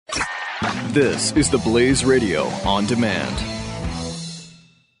This is the Blaze Radio on demand.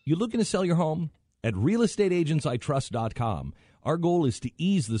 You looking to sell your home? At realestateagentsitrust.com, our goal is to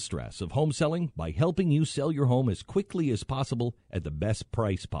ease the stress of home selling by helping you sell your home as quickly as possible at the best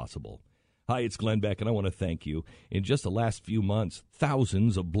price possible. Hi, it's Glenn Beck, and I want to thank you. In just the last few months,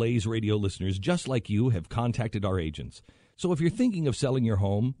 thousands of Blaze Radio listeners just like you have contacted our agents. So if you're thinking of selling your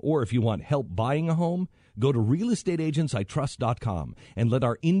home, or if you want help buying a home, go to realestateagentsitrust.com and let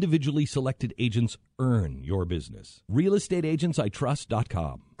our individually selected agents earn your business.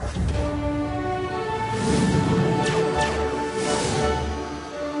 realestateagentsitrust.com.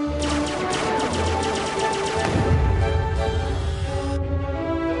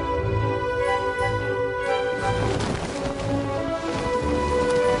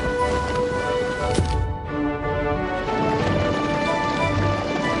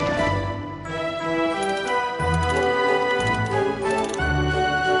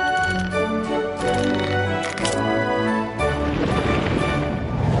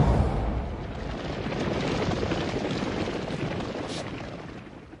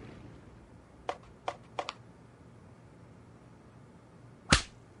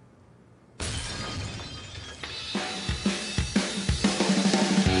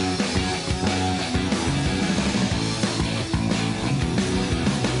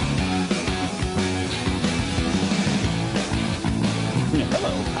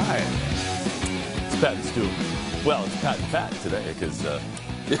 Well, it's Pat and Fat today because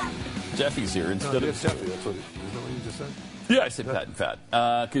Jeffy's here instead of Jeffy. Isn't that what you just said? Yeah, I said Pat and Fat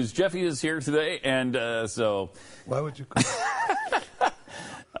because Jeffy is here today, and so why would you?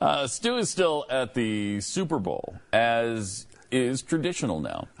 Stu is still at the Super Bowl, as is traditional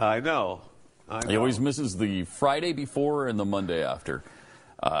now. I know. He always misses the Friday before and the Monday after.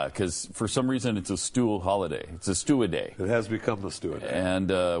 Because for some reason it's a Stu holiday. It's a Stu-a-day. It has become the Stu-a-day. And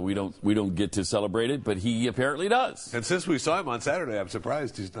we don't get to celebrate it, but he apparently does. And since we saw him on Saturday, I'm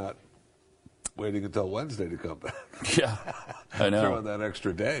surprised he's not waiting until Wednesday to come back. Yeah, I know. Throwing that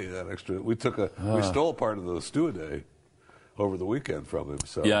extra day, we stole part of the Stu-a-day over the weekend from him.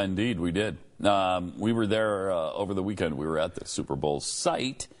 So yeah, indeed, we did. We were there over the weekend. We were at the Super Bowl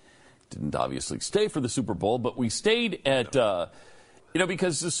site. Didn't obviously stay for the Super Bowl, but we stayed at.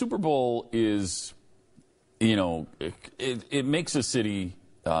 Because the Super Bowl is, it makes a city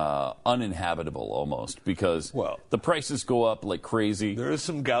uninhabitable almost because the prices go up like crazy. There is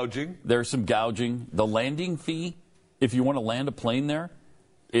some gouging. The landing fee, if you want to land a plane there,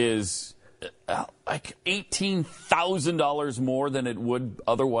 is like $18,000 more than it would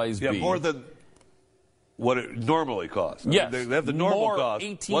otherwise be. Yeah, more than what it normally costs. Yes. They have the normal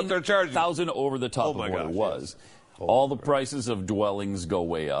cost. What they're charging. $18,000 over the top of what it was. Yes. All the prices of dwellings go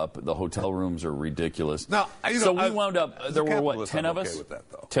way up. The hotel rooms are ridiculous. Now, so we wound up, there were, 10 of us?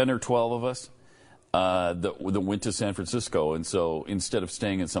 10 or 12 of us that went to San Francisco. And so instead of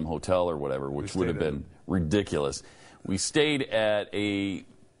staying in some hotel or whatever, which would have been ridiculous, we stayed at a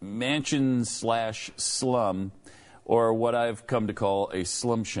mansion/slum, or what I've come to call a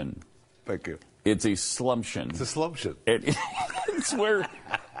slumtion. Thank you. It's a slumtion. It's a slumtion. It's where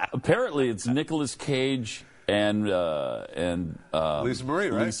apparently it's Nicolas Cage and Lisa Marie,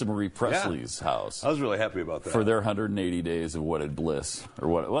 right? Lisa Marie Presley's house. I was really happy about that. For their 180 days of wedded bliss.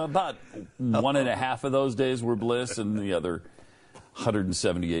 About one and a half of those days were bliss, and the other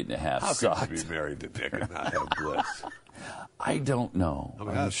 178 and a half sucked. How could you be married to Dick and not have bliss? I don't know.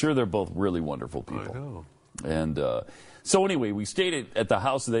 I'm sure they're both really wonderful people. I know. And so anyway, we stayed at the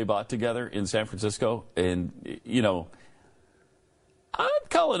house they bought together in San Francisco, and, I'd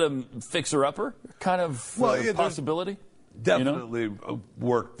call it a fixer-upper kind of possibility. Definitely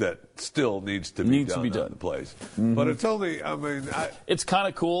work that still needs to be done in the place. Mm-hmm. But it's only, it's kind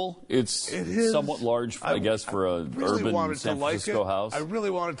of cool. It's somewhat large, I guess, for an urban San Francisco house. I really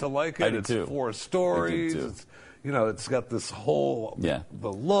wanted to like it. I did it's too. 4 stories. It's, it's got this whole,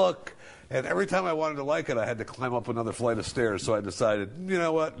 the look. And every time I wanted to like it, I had to climb up another flight of stairs. So I decided, you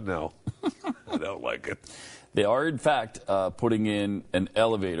know what? No, I don't like it. They are, in fact, putting in an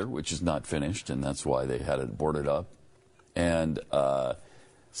elevator, which is not finished, and that's why they had it boarded up. And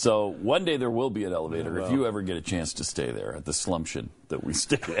so one day there will be an elevator if you ever get a chance to stay there at the slumtion that we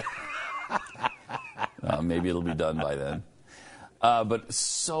stay at. Maybe it'll be done by then. But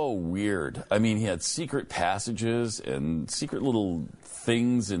so weird. I mean, he had secret passages and secret little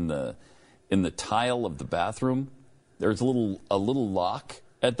things in the tile of the bathroom. There's a little lock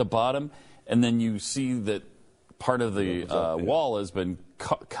at the bottom, and then you see that part of the wall has been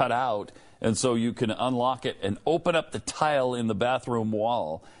cut out, and so you can unlock it and open up the tile in the bathroom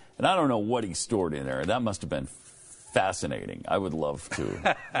wall. And I don't know what he stored in there. That must have been fascinating. I would love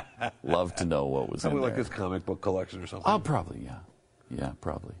to know what was in Probably there. like his comic book collection or something. Oh, probably, yeah. Yeah,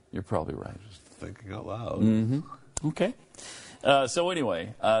 probably. You're probably right. Just thinking out loud. Mm-hmm. Okay. So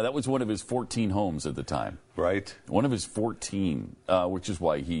anyway, that was one of his 14 homes at the time. Right. One of his 14, which is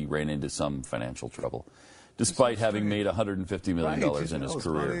why he ran into some financial trouble, despite having made $150 million in his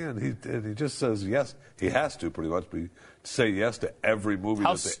career. And he just says yes. He has to pretty much say yes to every movie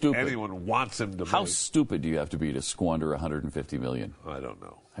anyone wants him to make. How stupid do you have to be to squander $150 million? I don't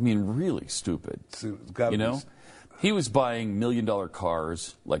know. I mean, really stupid. You know? He was buying $1 million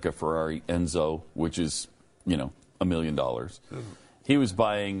cars like a Ferrari Enzo, which is, $1 million. He was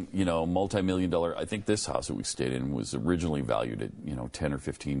buying, multi-million-dollar. I think this house that we stayed in was originally valued at, $10 or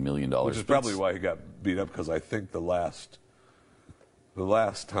 $15 million. Which is probably why he got beat up, because I think the last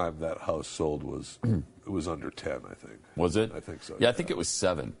time that house sold was it was under 10. I think. Was it? I think so. Yeah, I think it was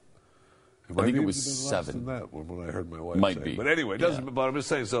 7. I think it was 7. Less than that when I heard my wife Might say. be. But anyway, it doesn't. But I'm just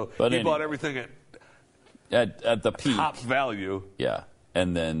saying. So but he bought everything at the peak, top value. Yeah,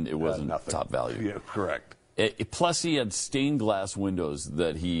 and then it wasn't top value. Yeah, correct. Plus, he had stained glass windows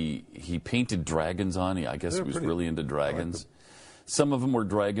that he painted dragons on. I guess he was really into dragons. Some of them were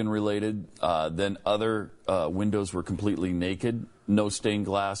dragon related. Then other windows were completely naked, no stained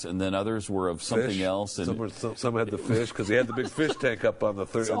glass, and then others were of something else. And some had the fish because he had the big fish tank up on the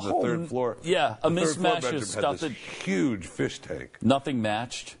third floor. Yeah, a mismatch of stuff that huge fish tank. Nothing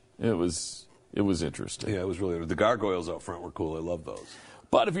matched. It was interesting. Yeah, it was really. The gargoyles out front were cool. I love those.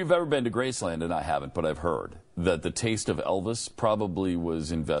 But if you've ever been to Graceland, and I haven't, but I've heard that the taste of Elvis probably was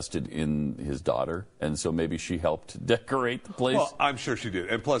invested in his daughter, and so maybe she helped decorate the place. Well, I'm sure she did.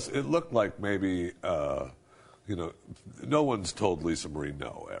 And plus, it looked like maybe, no one's told Lisa Marie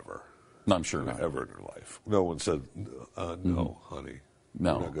no, ever. No, I'm sure not. Ever in her life. No one said, no, honey.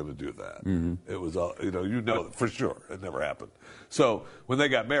 No. We're not going to do that. Mm-hmm. It was all, for sure. It never happened. So when they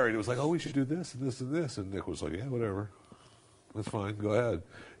got married, it was like, oh, we should do this and this and this. And Nick was like, yeah, whatever. That's fine. Go ahead.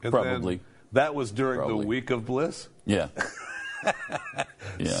 And probably. That was during the week of bliss? Yeah.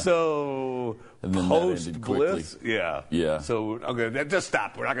 Yeah. So, post-bliss? Yeah. Yeah. So, okay, just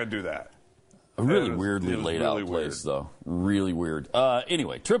stop. We're not going to do that. A really weirdly laid out place, though. Really weird.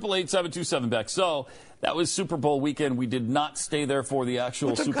 Anyway, 888-727-BECK. So, that was Super Bowl weekend. We did not stay there for the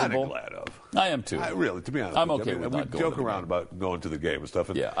actual Super Bowl. I'm glad of. I am, too. Really, to be honest. I'm okay with we not going joke to the around game. about going to the game and stuff.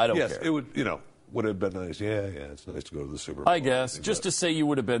 And yeah, I don't care. Yes, it would, would have been nice. Yeah, it's nice to go to the Super Bowl. I guess, just to say you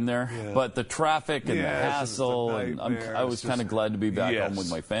would have been there. Yeah. But the traffic and the hassle, and I was kind of glad to be back home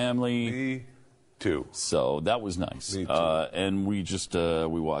with my family. Me too. So that was nice. Me too. And we just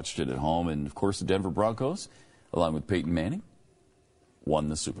we watched it at home. And, of course, the Denver Broncos, along with Peyton Manning, won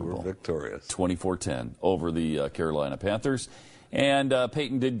the Super Bowl. Victorious. 24-10 over the Carolina Panthers. And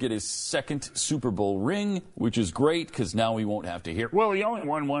Peyton did get his second Super Bowl ring, which is great because now we won't have to hear, well, he only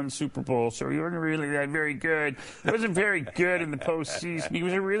won one Super Bowl, so he wasn't really that very good. He wasn't very good in the postseason. He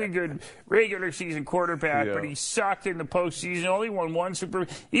was a really good regular season quarterback, but he sucked in the postseason. Only won one Super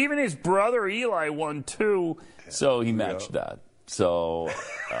Bowl. Even his brother Eli won 2, so he matched that. So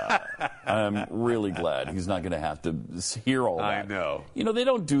I'm really glad he's not going to have to hear all that. I know. They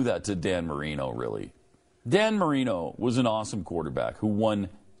don't do that to Dan Marino, really. Dan Marino was an awesome quarterback who won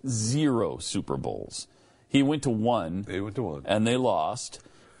 0 Super Bowls. He went to 1. They went to 1. And they lost.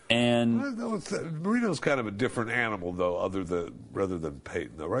 And Marino's kind of a different animal, though, rather than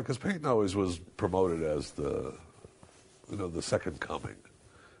Peyton, though, right? Because Peyton always was promoted as the second coming.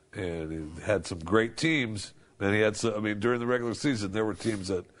 And he had some great teams. And he had during the regular season, there were teams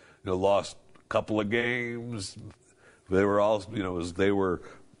that, lost a couple of games. They were all,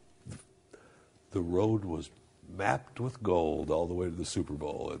 the road was mapped with gold all the way to the Super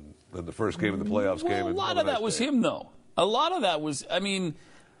Bowl. And then the first game of the playoffs came. A lot of that was him, though. A lot of that was,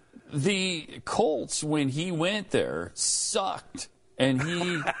 the Colts, when he went there, sucked. And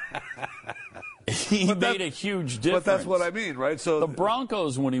he made a huge difference. But that's what I mean, right? So the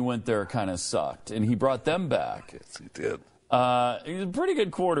Broncos, when he went there, kind of sucked. And he brought them back. Yes, he did. He's a pretty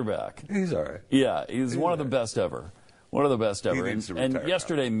good quarterback. He's all right. Yeah, he's one of the best ever. One of the best ever. He needs to retire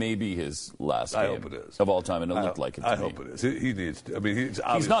yesterday may be his last game I hope it is. of all time, and it looked like it to me. I hope it is. He needs to.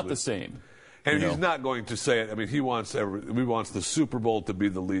 He's not the same. And he's not going to say it. He wants the Super Bowl to be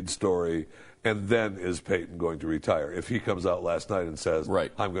the lead story, and then is Peyton going to retire? If he comes out last night and says,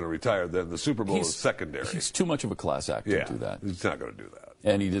 I'm going to retire, then the Super Bowl is secondary. He's too much of a class act to do that. He's not going to do that.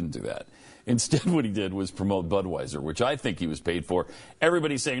 And he didn't do that. Instead, what he did was promote Budweiser, which I think he was paid for.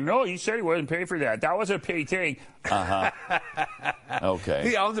 Everybody's saying, no, he said he wasn't paid for that. That was a paid thing. Okay.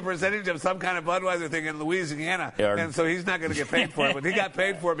 He owns a percentage of some kind of Budweiser thing in Louisiana, and so he's not going to get paid for it. But he got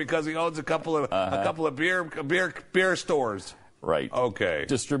paid for it because he owns a couple of beer stores. Right. Okay.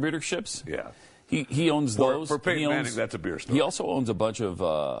 Distributorships? Yeah. He owns those. For Peyton Manning, that's a beer store. He also owns a bunch of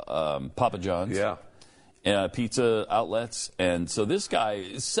Papa John's. Yeah. Pizza outlets. And so this guy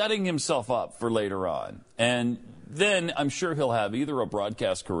is setting himself up for later on. And then I'm sure he'll have either a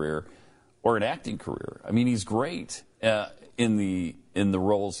broadcast career or an acting career. I mean, he's great in the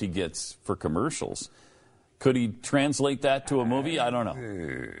roles he gets for commercials. Could he translate that to a movie? I don't know.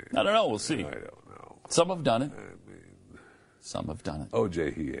 I don't know. We'll see. I don't know. Some have done it. Some have done it.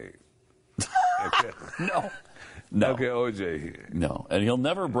 OJ, he ain't. Okay. No. Okay, OJ, he ain't. No. And he'll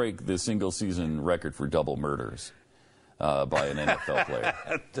never break the single-season record for double murders by an NFL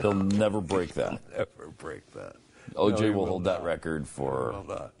player. He'll never break that. Never break that. OJ will hold that record for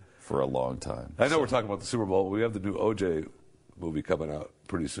a long time. I know we're talking about the Super Bowl. We have the new OJ movie coming out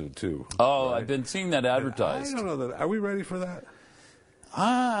pretty soon, too. Oh, right? I've been seeing that advertised. I don't know that. Are we ready for that?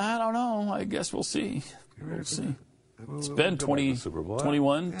 I don't know. I guess we'll see. We'll see. It's been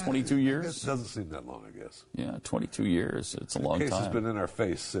 21, 22 years. It doesn't seem that long, I guess. Yeah, 22 years. It's a long time. The case time. has been in our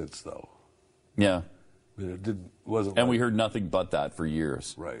face since, though. Yeah. I mean, it wasn't. And we heard nothing but that for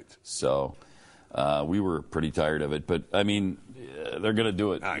years. Right. So we were pretty tired of it. But, I mean, they're going to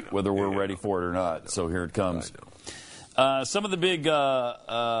do it, whether we're ready for it or not. So here it comes. Some of the big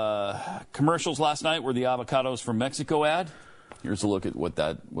commercials last night were the avocados from Mexico ad. Here's a look at what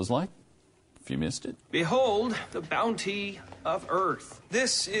that was like. If you missed it. Behold the bounty of Earth.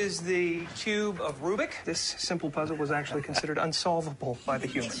 This is the cube of Rubik. This simple puzzle was actually considered unsolvable by the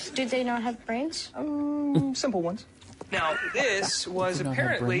humans. Did they not have brains? Simple ones. Now, this was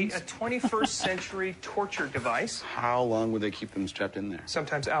apparently a 21st century torture device. How long would they keep them strapped in there?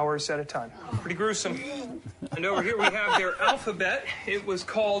 Sometimes hours at a time. Pretty gruesome. And over here we have their alphabet. It was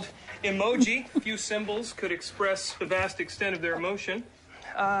called emoji. Few symbols could express the vast extent of their emotion.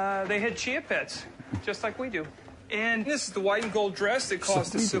 They had chia pets, just like we do. And this is the white and gold dress that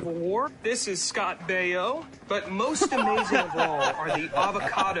caused the Civil War. This is Scott Baio. But most amazing of all are the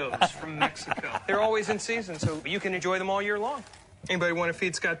avocados from Mexico. They're always in season, so you can enjoy them all year long. Anybody want to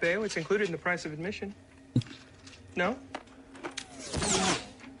feed Scott Baio? It's included in the price of admission. No?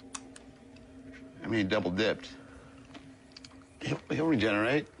 I mean, he double dipped. He'll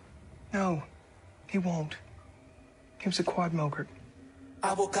regenerate. No, he won't. He was a quad mogurt.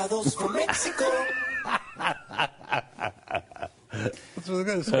 Avocados from Mexico. That's really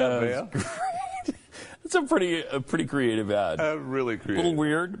good, Scott Baio. It's a pretty creative ad. Really creative. A little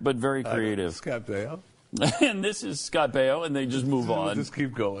weird, but very creative. Scott Baio. And this is Scott Baio, and they just move on. Just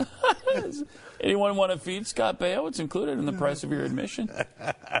keep going. Anyone want to feed Scott Baio? It's included in the price of your admission.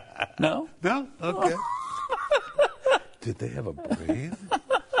 No? No? Okay. Did they have a brain?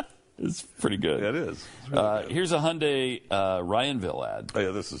 It's pretty good. Yeah, it is. Really good. Here's a Hyundai Ryanville ad. Oh,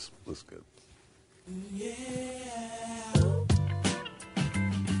 yeah, this is good. Yeah.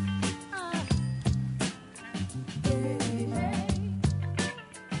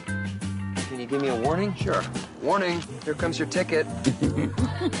 Can you give me a warning? Sure. Warning, here comes your ticket.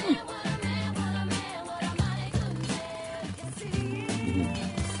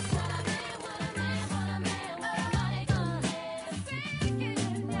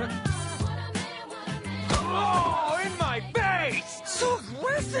 Oh, in my face! So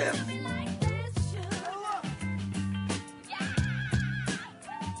aggressive!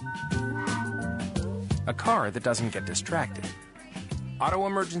 A car that doesn't get distracted. Auto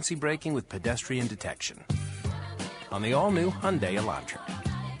emergency braking with pedestrian detection. On the all-new Hyundai Elantra.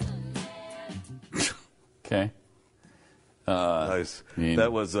 Okay. Nice. I mean,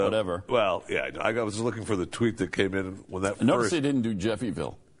 that was whatever. Well, yeah, I was looking for the tweet that came in when that. Notice first... they didn't do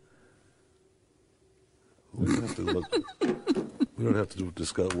Jeffyville. We don't have to look. We don't have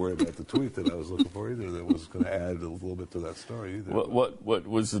to worry about the tweet that I was looking for either. That was going to add a little bit to that story either. What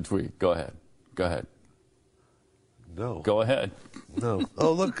was the tweet? Go ahead. No. Go ahead. No.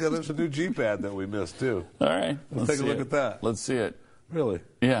 Oh, look, there's a new Jeep ad that we missed too. All right. Let's take a look at that. Let's see it. Really?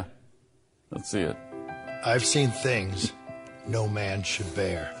 Yeah. Let's see it. I've seen things no man should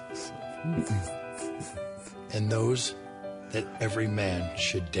bear, and those that every man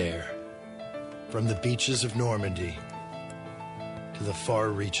should dare. From the beaches of Normandy to the far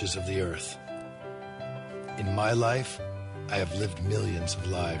reaches of the earth. In my life, I have lived millions of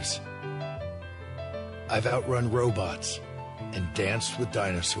lives. I've outrun robots and danced with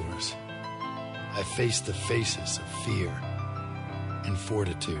dinosaurs. I've faced the faces of fear and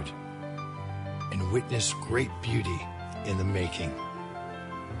fortitude. and witnessed great beauty in the making.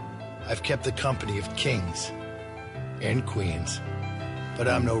 I've kept the company of kings and queens, but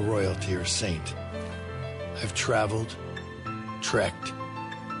I'm no royalty or saint. I've traveled, trekked,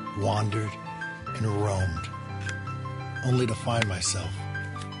 wandered, and roamed, only to find myself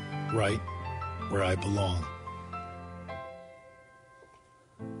right where I belong.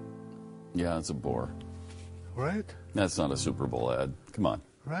 Yeah, it's a bore. Right? That's not a Super Bowl ad. Come on.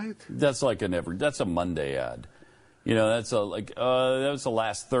 Right? That's like that's a Monday ad. You know, that's that was the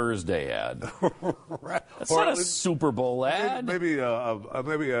last Thursday ad. Right. That's not a Super Bowl ad. Maybe a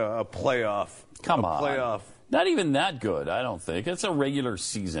playoff. Come on. Playoff. Not even that good, I don't think. It's a regular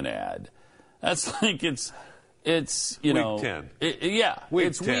season ad. That's like it's you know. Week 10.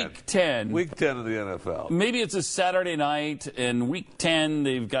 It's 10. week 10. Week 10 of the NFL. Maybe it's a Saturday night, and week 10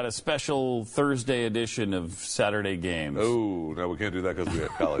 they've got a special Thursday edition of Saturday games. Oh, no, we can't do that because we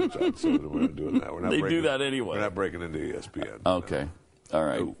have college on, so we're not doing that. They do that anyway. We're not breaking into ESPN. Okay. All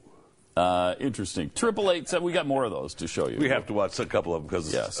right. Interesting. 888, we got more of those to show you. We have to watch a couple of them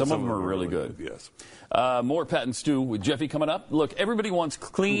because some of them are really good. Yes. More Pat and Stu with Jeffy coming up. Look, everybody wants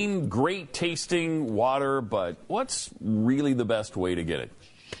clean, great tasting water, but what's really the best way to get it?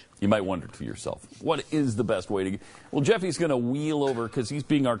 You might wonder to yourself, what is the best way to get it? Well, Jeffy's going to wheel over because he's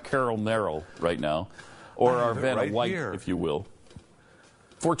being our Carol Merrill right now, or our Vanna White, here, if you will.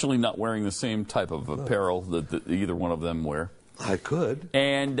 Fortunately, not wearing the same type of apparel that either one of them wear. I could.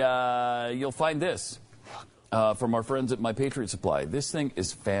 And you'll find this from our friends at My Patriot Supply. This thing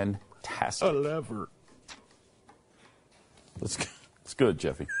is fantastic. A lever. That's good,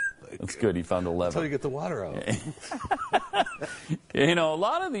 Jeffy. That's good. He found a lever. That's how you get the water out. You know, a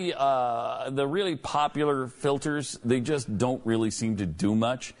lot of the really popular filters, they just don't really seem to do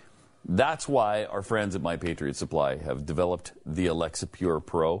much. That's why our friends at My Patriot Supply have developed the Alexa Pure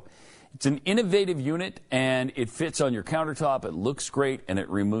Pro. It's an innovative unit, and it fits on your countertop. It looks great, and it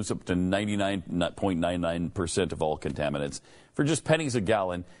removes up to 99.99% of all contaminants for just pennies a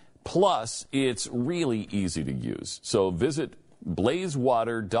gallon. Plus, it's really easy to use. So visit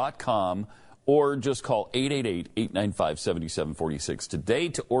blazewater.com or just call 888-895-7746 today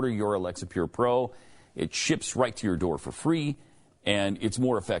to order your Alexa Pure Pro. It ships right to your door for free, and it's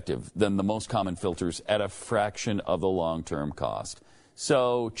more effective than the most common filters at a fraction of the long-term cost.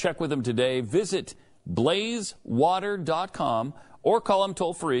 So check with them today. Visit blazewater.com or call them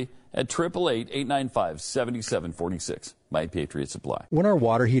toll-free at 888-895-7746. My Patriot Supply. When our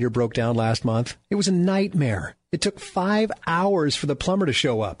water heater broke down last month, it was a nightmare. It took 5 hours for the plumber to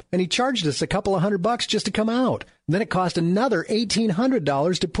show up, and he charged us a couple of $100 just to come out. Then it cost another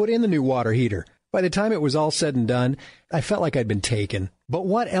 $1,800 to put in the new water heater. By the time it was all said and done, I felt like I'd been taken. But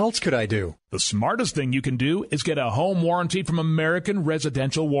what else could I do? The smartest thing you can do is get a home warranty from American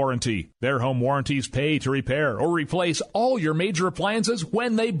Residential Warranty. Their home warranties pay to repair or replace all your major appliances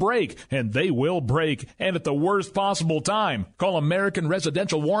when they break, and they will break, and at the worst possible time. Call American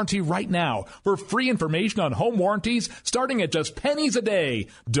Residential Warranty right now for free information on home warranties starting at just pennies a day.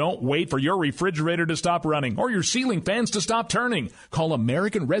 Don't wait for your refrigerator to stop running or your ceiling fans to stop turning. Call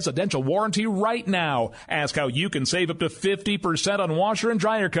American Residential Warranty right now. Ask how you can save up to 50% on washer and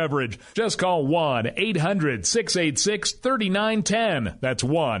dryer coverage. Just call 1-800-686-3910. That's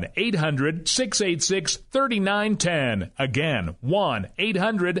 1-800-686-3910. Again,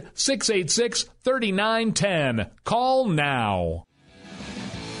 1-800-686-3910. Call now.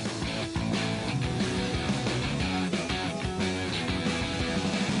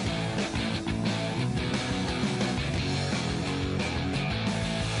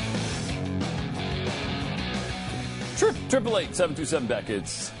 Triple 8-727 back.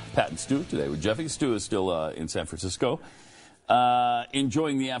 It's Pat and Stu today with Jeffy. Stu is still in San Francisco,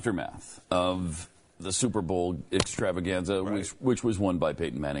 enjoying the aftermath of the Super Bowl extravaganza, right, which was won by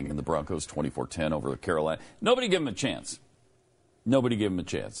Peyton Manning and the Broncos 24-10 over Carolina. Nobody gave him a chance. Nobody gave him a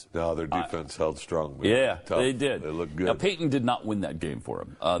chance. No, their defense held strong. Man. Yeah, Tough. They did. They looked good. Now, Peyton did not win that game for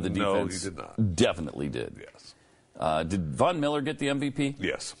him. The defense no, he did not. Definitely did. Yes. Did Von Miller get the MVP?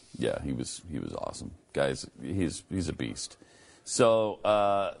 Yes. Yeah, he was awesome. Guys, he's a beast. So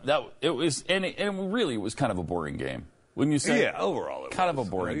it was really it was kind of a boring game. Wouldn't you say? Yeah, overall it kind was.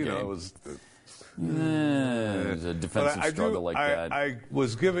 of a boring game. It was a defensive struggle like that. I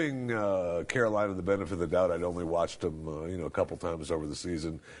was giving Carolina the benefit of the doubt. I'd only watched them, a couple times over the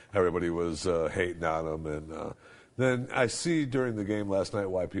season. Everybody was hating on them, and then I see during the game last night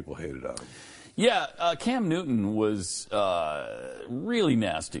why people hated on them. Yeah, Cam Newton was really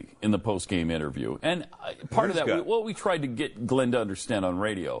nasty in the post-game interview. And part of that, what we tried to get Glenn to understand on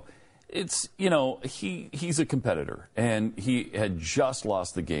radio it's, he's a competitor, and he had just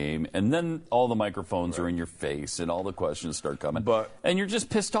lost the game, and then all the microphones are in your face, and all the questions start coming, and you're just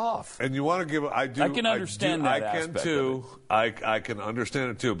pissed off. And you want to give, I can understand that I can aspect too. I can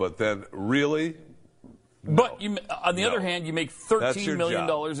understand it too, but then really? But on the other hand, you make $13 million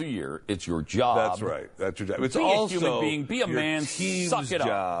a year. It's your job. That's right. That's your job. It's be also a human being. Be a your man. Team's Suck it up.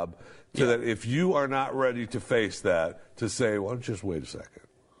 job. So that if you are not ready to face that, to say, well, just wait a second,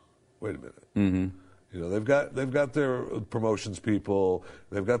 wait a minute. Mm-hmm. They've got their promotions people,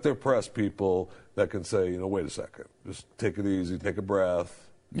 they've got their press people that can say, wait a second, just take it easy, take a breath.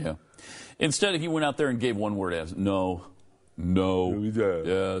 Yeah. Instead, he went out there and gave one word answer. No,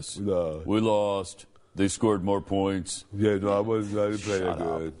 yes, we lost. They scored more points. Yeah, no, I didn't play that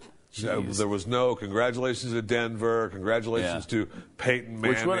good. There was no congratulations to Denver, congratulations to Peyton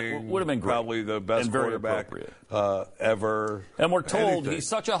Manning, which would have been great. Probably the best quarterback ever. And we're told he's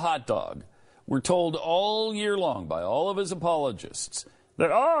such a hot dog. We're told all year long by all of his apologists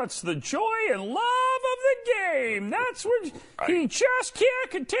that, it's the joy and love of the game. That's what he just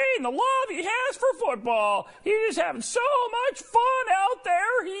can't contain the love he has for football. He's having so much fun out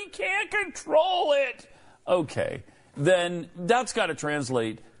there, he can't control it. Okay, then that's got to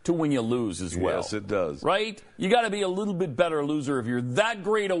translate to when you lose as well. Yes, it does. Right? You got to be a little bit better loser. If you're that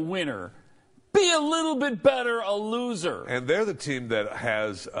great a winner, be a little bit better a loser. And they're the team that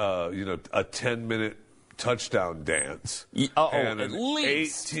has, a 10-minute touchdown dance and an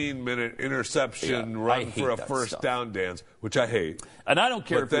 18-minute interception run for a first down dance, which I hate. And I don't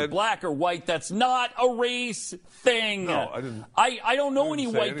care if you're black or white. That's not a race thing. No, I didn't. I don't know any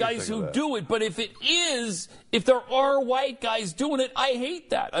white guys who do it, but if there are white guys doing it, I hate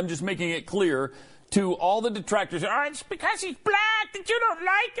that. I'm just making it clear to all the detractors. It's because he's black that you don't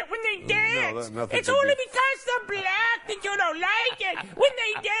like it when they dance. It's only because they're black that you don't like it when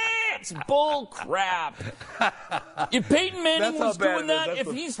they dance. Bull crap. If Peyton Manning was doing that,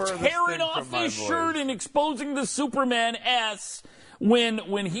 if he's tearing off his shirt and exposing the Superman S when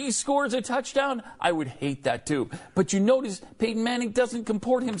he scores a touchdown, I would hate that too. But you notice Peyton Manning doesn't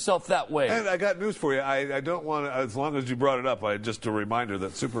comport himself that way. And I got news for you. I don't want to, as long as you brought it up, just a reminder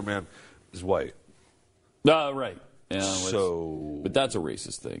that Superman is white. Right. Yeah, but that's a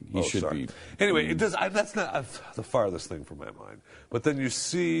racist thing. He should be. Anyway, it does. That's not the farthest thing from my mind. But then you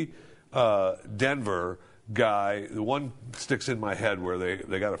see Denver guy. The one sticks in my head where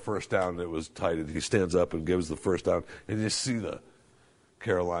they got a first down and it was tight, and he stands up and gives the first down, and you see the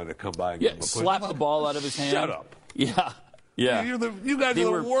Carolina come by and give him a push. Slap the ball out of his hand. Shut up. Yeah. You guys are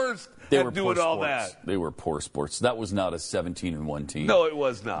the worst at doing all that. They were poor sports. That was not a 17-1 team. No, it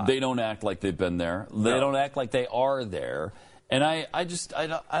was not. They don't act like they've been there. They don't act like they are there. And I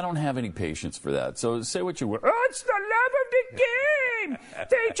don't have any patience for that. So say what you will. It's the love of the game.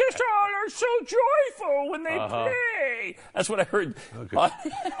 They just all are so joyful when they play. That's what I heard on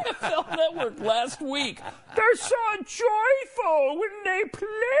NFL Network last week. They're so joyful when they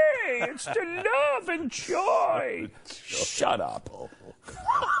play. It's the love and joy. Shut up.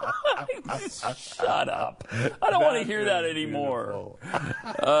 Shut up. I don't want to hear that anymore.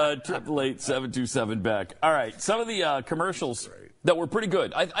 888-727-BECK. All right, some of the commercials that were pretty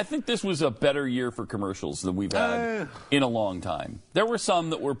good. I think this was a better year for commercials than we've had in a long time. There were some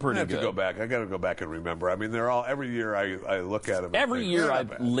that were pretty good. I got to go back and remember. I mean, they're all, every year I look at them. Every year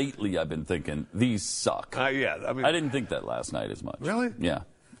lately I've been thinking, these suck. I didn't think that last night as much. Really? Yeah.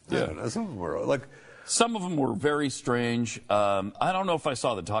 Some of them were like... Some of them were very strange. I don't know if I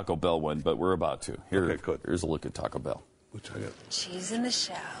saw the Taco Bell one, but we're about to. Here's a look at Taco Bell. Cheese in the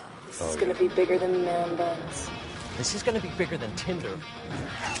shell. This is going to be bigger than man buns. This is going to be bigger than Tinder.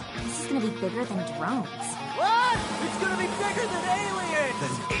 This is going to be bigger than drones. What? It's going to be bigger than aliens.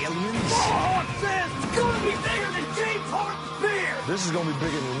 Than aliens? Oh, what's this? It's going to be bigger than James Harden's beer. This is going to be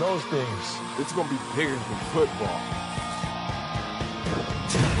bigger than those things. It's going to be bigger than football.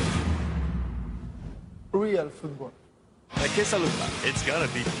 Real football. It's gonna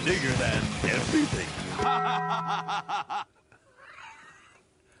be bigger than everything.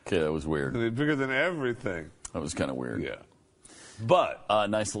 Okay, that was weird. Bigger than everything. That was kind of weird. Yeah. But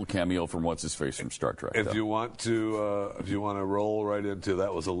nice little cameo from what's his face from Star Trek. If you want to roll right into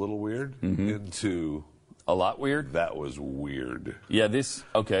that was a little weird into a lot weird. That was weird. Yeah.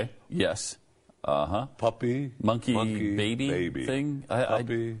 Okay. Yes. Puppy. Monkey baby thing. I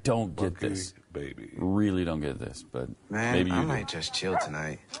don't get monkey, this. Baby. Really don't get this, but man, maybe you I might just chill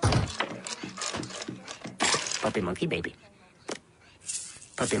tonight. Puppy monkey baby.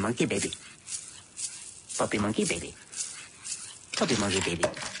 Puppy monkey baby. Puppy monkey baby. Puppy monkey baby.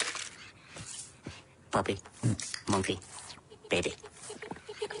 Puppy monkey baby.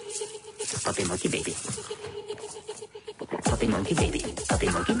 Puppy monkey baby. Puppy monkey baby. Puppy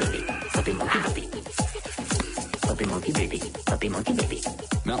monkey baby. Puppy monkey baby. Puppy monkey baby. Puppy monkey baby.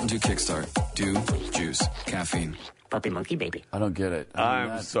 Mountain Dew Kickstart. Dew, juice, caffeine. Puppy monkey baby. I don't get it.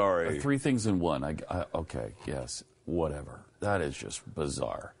 I'm sorry. 3 things in one. Okay, yes, whatever. That is just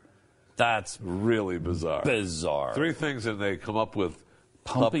bizarre. That's really bizarre. Bizarre. 3 things, and they come up with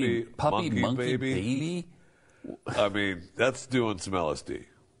puppy monkey baby. I mean, that's doing some LSD.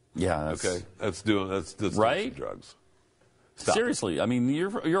 Yeah. Okay. That's doing some drugs. Stop. Seriously, I mean,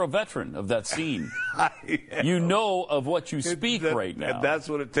 you're a veteran of that scene. You know of what you speak right now. And that's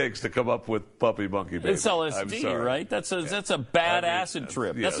what it takes to come up with puppy monkey baby. It's LSD, right? That's a bad acid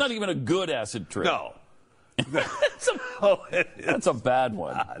trip. Yes. That's not even a good acid trip. No. That's a bad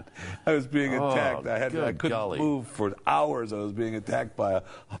one. I was being attacked. I couldn't move for hours. I was being attacked by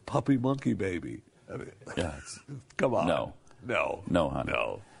a puppy monkey baby. I mean, come on. No, honey.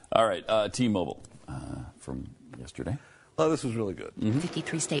 No. All right, T-Mobile from yesterday. Oh, this was really good.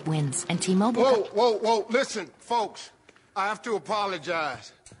 53 state wins, and T-Mobile. Whoa. Listen, folks, I have to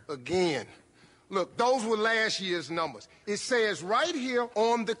apologize again. Look, those were last year's numbers. It says right here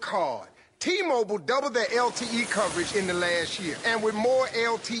on the card, T-Mobile doubled their LTE coverage in the last year. And with more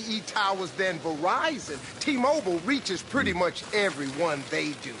LTE towers than Verizon, T-Mobile reaches pretty much everyone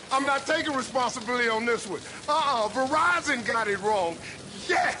they do. I'm not taking responsibility on this one. Verizon got it wrong.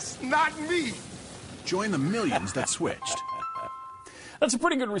 Yes, not me. Join the millions that switched. That's a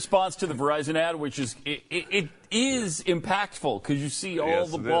pretty good response to the Verizon ad, which is it is impactful because you see all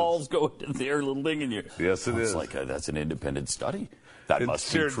the balls go into their little thing, and you. Yes, it is. Like that's an independent study. That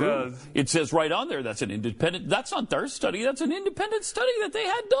must sure be true. Does. It says right on there that's an independent. That's not their study. That's an independent study that they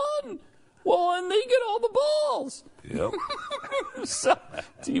had done. Well, and they get all the balls. Yep. So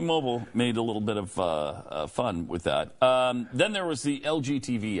T-Mobile made a little bit of fun with that. Then there was the LG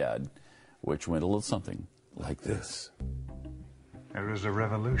TV ad, which went a little something like this. There is a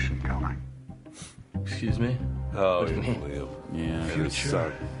revolution coming. Excuse me? Oh, Liam. Yeah. The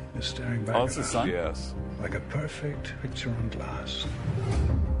future is staring back Oh, it's the at us sun? Yes. like a perfect picture on glass.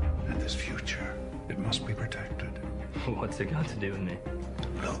 And this future, it must be protected. What's it got to do with me?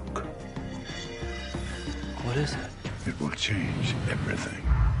 Look. What is it? It will change everything.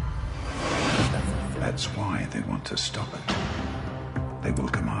 That's why they want to stop it. They will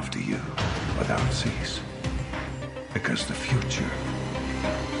come after you without cease. Because the future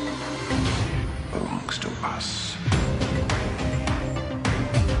belongs to us.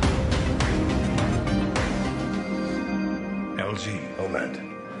 LG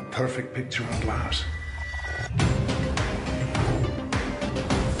OLED. Perfect picture on glass.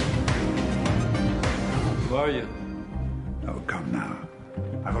 Who are you? Oh, come now.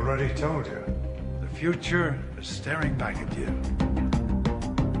 I've already told you. The future is staring back at you.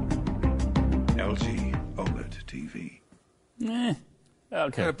 LG OLED TV.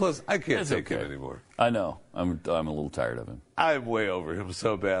 Okay. And plus, I can't It's take okay. him anymore. I know. I'm a little tired of him. I'm way over him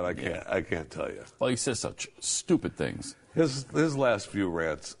so bad. I can't tell you. Well, he says such stupid things. His last few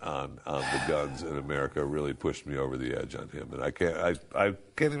rants on the guns in America really pushed me over the edge on him, and I can't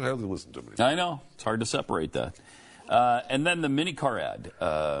even hardly listen to him anymore. I know. It's hard to separate that. And then the mini car ad.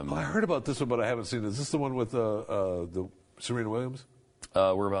 I heard about this one, but I haven't seen it. Is this the one with the Serena Williams?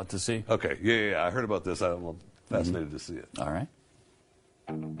 We're about to see. Okay. Yeah. I heard about this. I'm fascinated to see it. All right.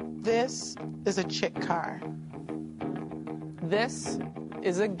 This is a chick car. This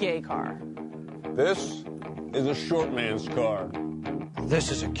is a gay car. This is a short man's car.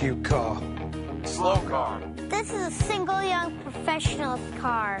 This is a cute car. Slow car. This is a single young professional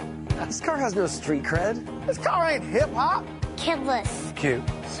car. This car has no street cred. This car ain't hip-hop. Kidless. Cute.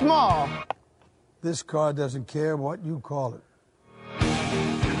 Small. This car doesn't care what you call it.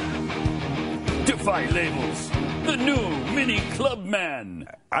 Defy labels. The new Mini Clubman.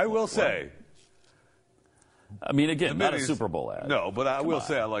 I will say. I mean, again, not a minis- Super Bowl ad. No, but I will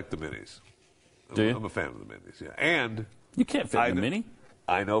say I like the minis. Do you? I'm a fan of the minis, yeah. And you can't fit in a mini.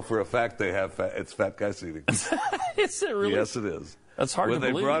 I know for a fact they have it's fat guy seating. Is it really? Yes, it is. That's hard when to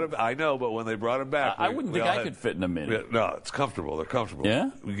they believe. Brought him, I know, but when they brought him back, I wouldn't think I could fit in a mini. No, it's comfortable. They're comfortable.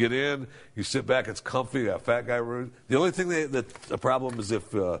 Yeah? You get in, you sit back, it's comfy. You got fat guy room. The only thing the problem is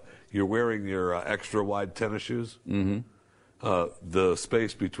if you're wearing your extra wide tennis shoes. Mm-hmm. The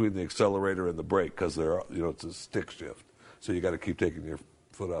space between the accelerator and the brake, because it's a stick shift, so you got to keep taking your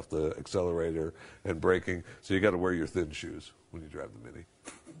foot off the accelerator and braking. So you got to wear your thin shoes when you drive the Mini.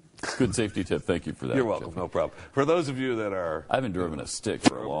 Good safety tip. Thank you for that. You're welcome. No problem. For those of you that are, I haven't driven a stick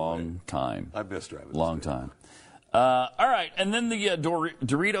for a long time. I miss driving. Long time. All right, and then the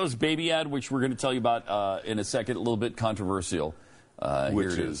Doritos baby ad, which we're going to tell you about in a second. A little bit controversial.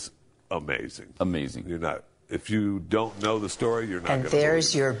 Which is amazing. Amazing. You're not. If you don't know the story, you're not going And to.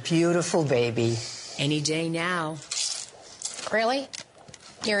 there's your beautiful baby. Any day now. Really?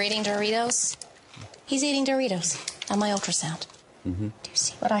 You're eating Doritos? He's eating Doritos on my ultrasound. Mm-hmm. Do you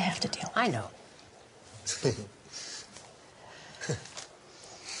see what I have to do? I know. Give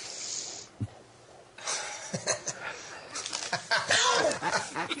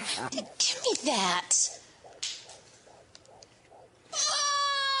me that.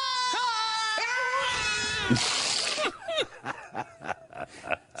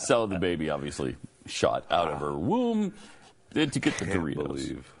 So the baby obviously shot out of her womb to get the Doritos.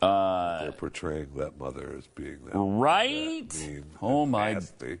 Believe they're portraying that mother as being that right? That mean, oh my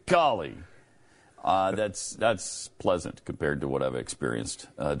nasty. golly, that's pleasant compared to what I've experienced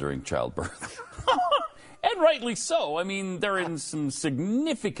during childbirth, and rightly so. I mean, they're in some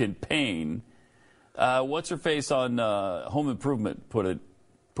significant pain. What's her face on Home Improvement put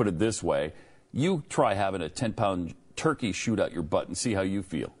it this way: you try having a 10-pound turkey shoot out your butt and see how you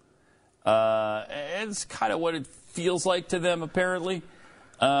feel. It's kind of what it feels like to them, apparently.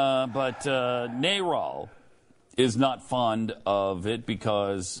 But NARAL is not fond of it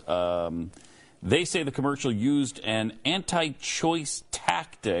because they say the commercial used an anti-choice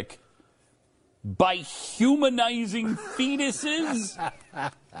tactic by humanizing fetuses.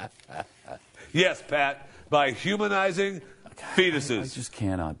 Yes, Pat, by humanizing fetuses. I just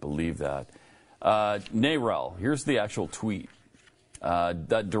cannot believe that. NARAL, here's the actual tweet.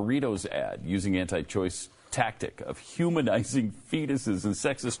 That Doritos ad using anti-choice tactic of humanizing fetuses and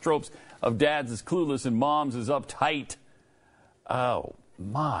sexist tropes of dads as clueless and moms as uptight. Oh,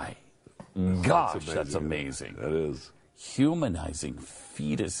 my gosh, that's amazing. That is. Humanizing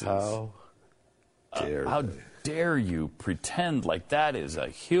fetuses. How dare you pretend like that is a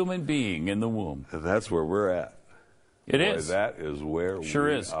human being in the womb? And that's where we're at. It is. That is where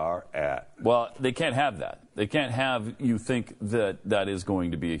we are at. Well, they can't have that. They can't have you think that that is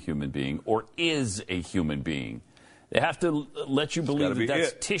going to be a human being or is a human being. They have to let you believe that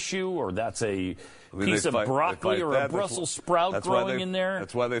that's tissue or that's a piece of broccoli or a Brussels sprout growing in there.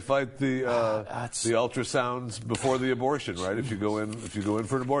 That's why they fight the ultrasounds before the abortion, right? If you go in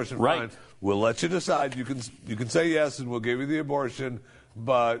for an abortion, right? Fine. We'll let you decide. You can say yes, and we'll give you the abortion.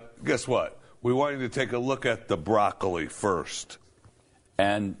 But guess what? We want you to take a look at the broccoli first.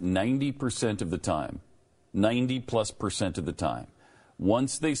 And 90% of the time, 90+% of the time,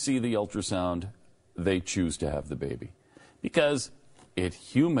 once they see the ultrasound, they choose to have the baby. Because it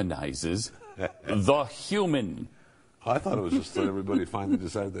humanizes the human. I thought it was just that everybody finally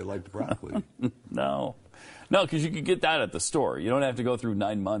decided they liked broccoli. No, because you can get that at the store. You don't have to go through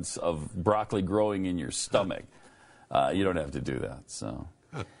 9 months of broccoli growing in your stomach. You don't have to do that, so...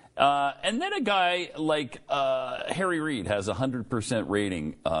 and then a guy like Harry Reid has a 100%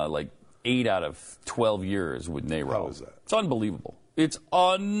 rating, like 8 out of 12 years with NARAL. How is that? It's unbelievable. It's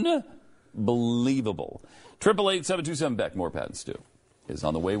unbelievable. 888-727-BECK. More Pat and Stu is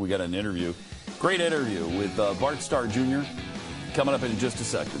on the way. We got an interview, great interview with Bart Starr Jr. coming up in just a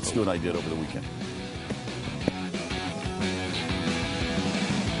second. Stu and I did over the weekend.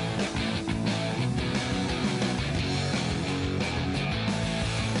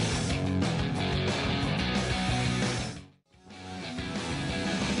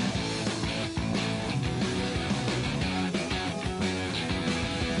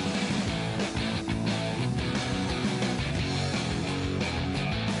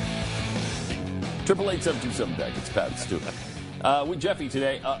 Triple 877-BECK. It's Pat and Stu. With Jeffy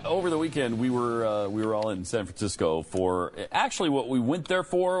today. Over the weekend, we were all in San Francisco for actually what we went there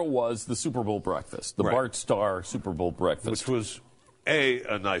for was the Super Bowl breakfast, the Bart Starr Super Bowl breakfast, which was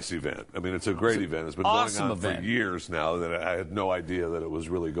a nice event. I mean, it's a great event. It's been awesome going on event for years now. That I had no idea that it was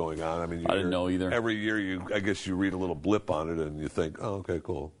really going on. I mean, I didn't know either. Every year, I guess you read a little blip on it and you think, oh, okay,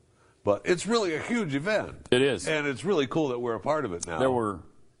 cool. But it's really a huge event. It is, and it's really cool that we're a part of it now. There were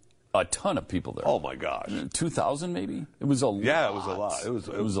a ton of people there. Oh my gosh, 2,000 maybe. It was a lot. Yeah, it was a lot. It was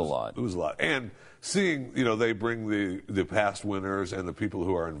a lot. It was a lot. And seeing, they bring the past winners and the people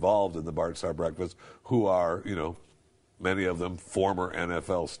who are involved in the Bart Starr breakfast, who are, many of them former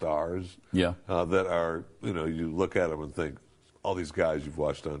NFL stars. Yeah. That are, you look at them and think, all these guys you've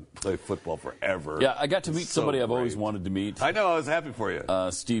watched play football forever. Yeah, I got to meet somebody I've always wanted to meet. I know, I was happy for you.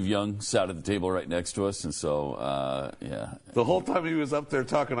 Steve Young sat at the table right next to us, and so, yeah. The whole time he was up there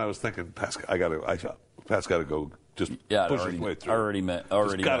talking, I was thinking, Pat's got to go just push his way through. Already met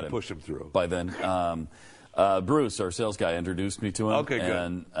him. Push him through. By then. Bruce, our sales guy, introduced me to him. Okay,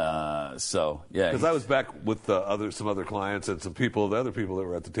 good. And so, yeah. Because I was back with some other clients and some people. The other people that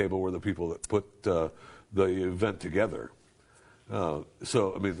were at the table were the people that put the event together.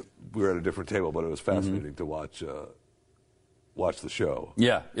 So, I mean, we were at a different table, but it was fascinating to watch the show.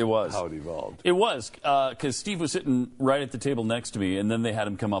 Yeah, it was. How it evolved. It was, because Steve was sitting right at the table next to me, and then they had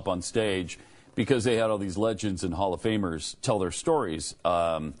him come up on stage because they had all these legends and Hall of Famers tell their stories.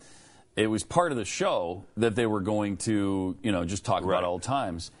 It was part of the show that they were going to, just talk about old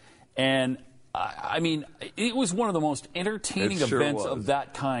times. And, I mean, it was one of the most entertaining events of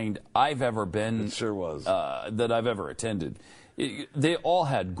that kind I've ever been. It sure was. That I've ever attended. They all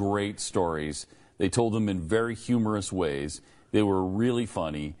had great stories. They told them in very humorous ways. They were really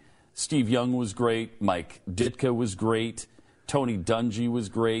funny. Steve Young was great. Mike Ditka was great. Tony Dungy was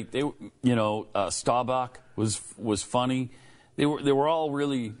great. Staubach was funny. They were all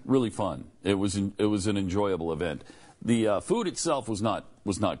really, really fun. It was an enjoyable event. The food itself was not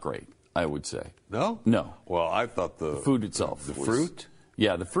great, I would say. No? No. Well, I thought the food itself. The fruit?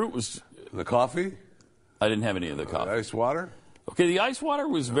 Yeah, the fruit was. The coffee? I didn't have any of the coffee. The ice water? Okay, the ice water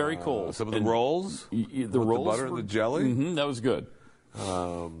was very cold. Some of the rolls? The the rolls butter and the jelly? Mm-hmm, that was good.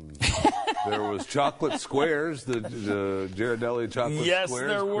 There was chocolate squares, the Ghirardelli chocolate squares. Yes,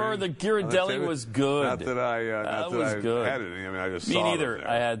 there were. The Ghirardelli was good. Not that I good. had any. I mean, I just Me saw neither. them there.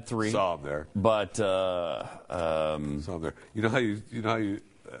 I had 3. Saw them there. But saw them there. You know how you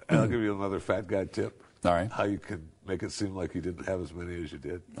I'll give you another fat guy tip. All right. How you can make it seem like you didn't have as many as you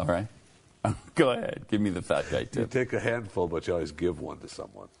did. All right. Go ahead. Give me the fat guy tip. You take a handful, but you always give one to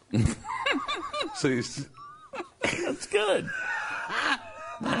someone. So you. That's good.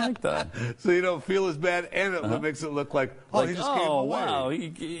 I like that. So you don't feel as bad, and it makes it look like, he just gave them away. Wow. He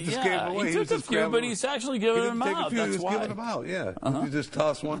just gave them away. He took a few, but he's actually giving them out. That's why. Giving them out, yeah. You just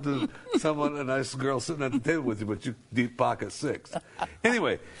toss one to someone, a nice girl sitting at the table with you, but you deep pocket 6.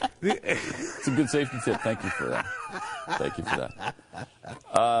 Anyway. It's a good safety tip. Thank you for that. Thank you for that.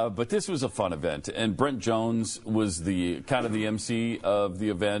 But this was a fun event, and Brent Jones was the MC of the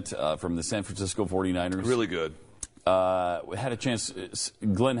event from the San Francisco 49ers. Really good. Glenn had a chance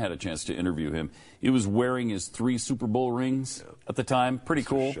to interview him. He was wearing his 3 Super Bowl rings at the time. Pretty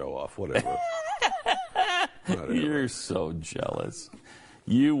cool. Show off, whatever. You're so jealous.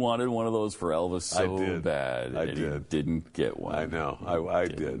 You wanted one of those for Elvis so bad. I and did. You didn't get one. I know. I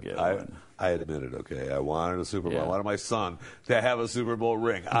did. I admit it, okay? I wanted a Super Bowl. I wanted my son to have a Super Bowl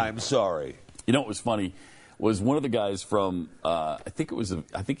ring. I'm sorry. You know what was funny was one of the guys from, I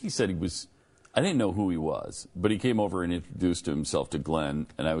think he said he was, I didn't know who he was, but he came over and introduced himself to Glenn,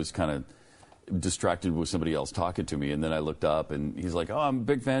 and I was kind of distracted with somebody else talking to me, and then I looked up, and he's like, I'm a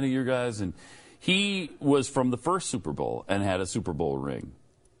big fan of you guys, and he was from the first Super Bowl and had a Super Bowl ring.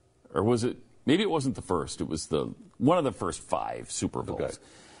 Or was it, maybe it wasn't the first, it was one of the first 5 Super Bowls. Okay.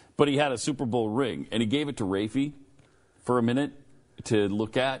 But he had a Super Bowl ring, and he gave it to Rafi for a minute to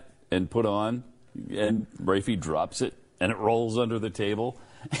look at and put on, and Rafi drops it, and it rolls under the table.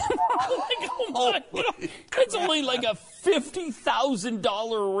 And we're like, oh my God, it's only like a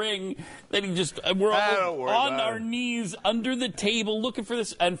 $50,000 ring that he just, we're all on our knees under the table looking for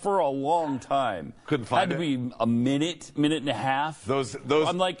this, and for a long time. Couldn't find it. Had to be a minute and a half. Those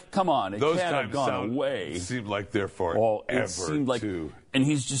I'm like, come on, it can't have gone away. It seemed like they're forever, it seemed like, too. And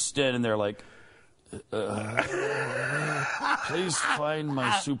he's just standing there like, please find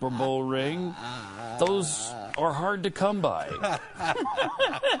my Super Bowl ring. Those are hard to come by.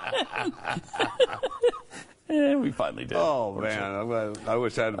 And we finally did. Oh, man. I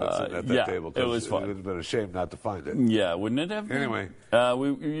wish I had been sitting at that table. It was fun. It would have been a shame not to find it. Yeah, wouldn't it have been? Anyway.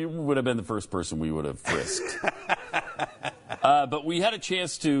 You would have been the first person we would have frisked. But we had a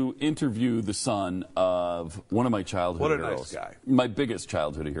chance to interview the son of one of my childhood heroes. What a nice guy. My biggest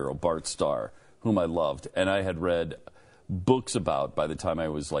childhood hero, Bart Starr, whom I loved. And I had read books about by the time I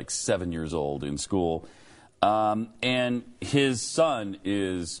was like 7 years old in school. And his son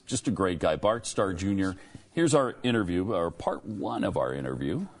is just a great guy, Bart Starr Jr. Here's our interview, or part 1 of our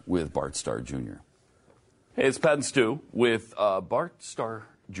interview with Bart Starr Jr. Hey, it's Pat and Stu with Bart Starr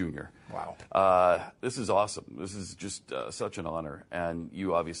Jr. Wow. This is awesome. This is just such an honor. And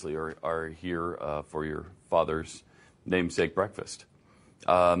you obviously are here for your father's namesake breakfast.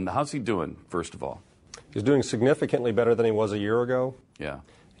 How's he doing, first of all? He's doing significantly better than he was a year ago. Yeah.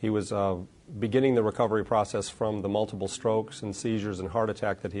 He was beginning the recovery process from the multiple strokes and seizures and heart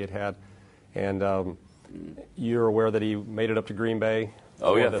attack that he had had. And you're aware that he made it up to Green Bay.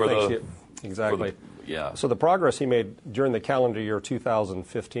 Oh, yeah. Exactly. Yeah. So the progress he made during the calendar year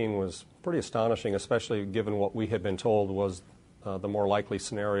 2015 was pretty astonishing, especially given what we had been told was the more likely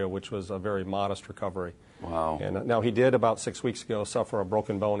scenario, which was a very modest recovery. Wow. And now he did about 6 weeks ago suffer a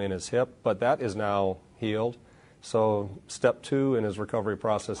broken bone in his hip, but that is now healed. So step 2 in his recovery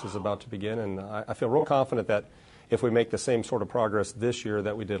process is about to begin, and I feel real confident that if we make the same sort of progress this year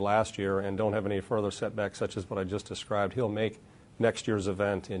that we did last year and don't have any further setbacks such as what I just described, he'll make next year's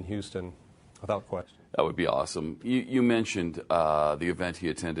event in Houston without question. That would be awesome. You mentioned the event he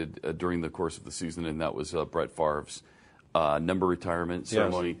attended during the course of the season, and that was Brett Favre's number retirement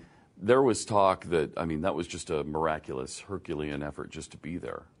ceremony. Yes. There was talk that, that was just a miraculous Herculean effort just to be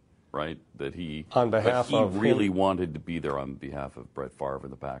there, right? That he really wanted to be there on behalf of Brett Favre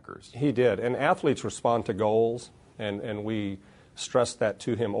and the Packers. He did. And athletes respond to goals, and we stressed that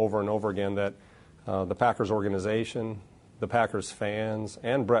to him over and over again, that the Packers organization, the Packers fans,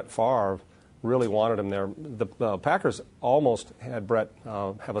 and Brett Favre really wanted him there. The Packers almost had Brett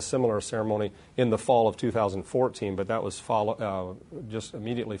have a similar ceremony in the fall of 2014, but that was just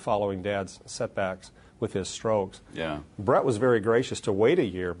immediately following Dad's setbacks with his strokes. Yeah. Brett was very gracious to wait a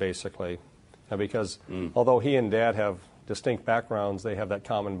year, basically, because although he and Dad have distinct backgrounds, they have that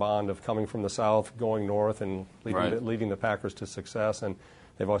common bond of coming from the South, going north, and leading the Packers to success, and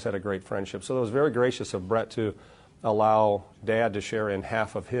they've always had a great friendship. So it was very gracious of Brett to allow Dad to share in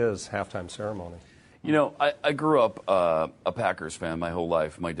half of his halftime ceremony. You know, I grew up a Packers fan my whole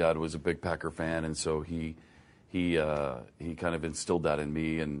life. My dad was a big Packer fan, and so he kind of instilled that in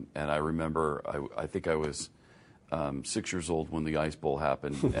me. And I remember, I think I was 6 years old when the Ice Bowl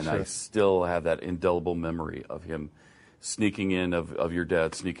happened, and Sure. I still have that indelible memory of him sneaking in, of your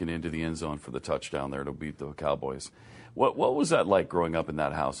dad sneaking into the end zone for the touchdown there to beat the Cowboys. What was that like growing up in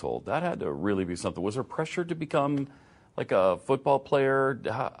that household? That had to really be something. Was there pressure to become like a football player?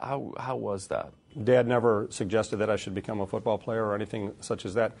 How was that? Dad never suggested that I should become a football player or anything such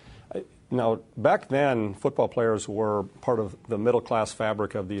as that. Now, back then, football players were part of the middle-class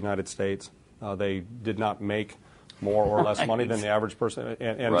fabric of the United States. They did not make more or less money than the average person.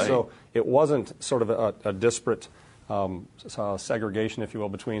 And so it wasn't sort of a disparate segregation, if you will,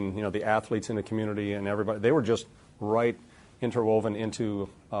 between the athletes in the community and everybody. They were just right interwoven into,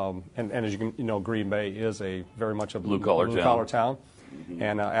 and as you can, Green Bay is very much a blue-collar town. Mm-hmm.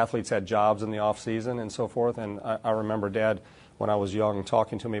 And athletes had jobs in the off-season and so forth. And I remember Dad, when I was young,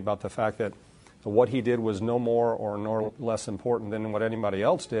 talking to me about the fact that what he did was no more or no less important than what anybody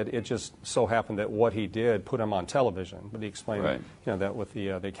else did. It just so happened that what he did put him on television. But he explained that with the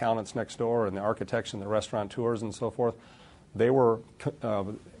accountants next door and the architects and the restaurateurs and so forth, they were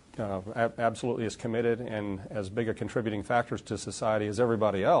absolutely as committed and as big a contributing factors to society as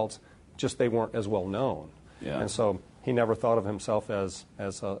everybody else, just they weren't as well known. Yeah. And so he never thought of himself as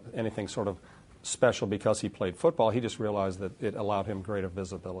anything sort of special because he played football. He just realized that it allowed him greater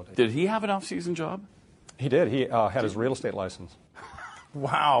visibility. Did he have an off-season job? He did. He had his real estate license.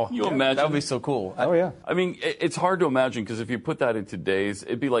 Wow. You imagine? That would be so cool. Oh, yeah. I mean, it's hard to imagine because if you put that in today's,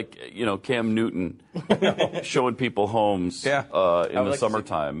 it'd be like, Cam Newton showing people homes in the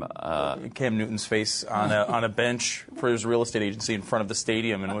summertime. Cam Newton's face on a bench for his real estate agency in front of the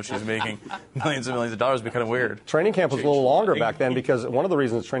stadium in which he's making millions and millions of dollars would be kind of weird. Training camp was a little longer back then because one of the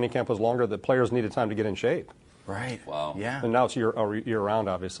reasons training camp was longer, the players needed time to get in shape. Right. Wow. Yeah. And now it's year-round,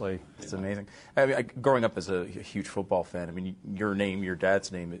 obviously. It's amazing. I mean, growing up as a huge football fan, I mean, your name, your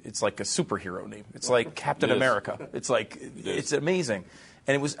dad's name, it's like a superhero name. It's like Captain America. It's like, it's amazing.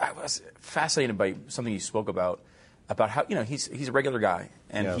 And I was fascinated by something you spoke about how, he's a regular guy,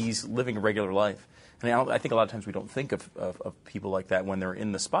 and he's living a regular life. And I think a lot of times we don't think of people like that when they're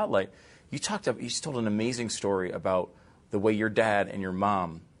in the spotlight. You told an amazing story about the way your dad and your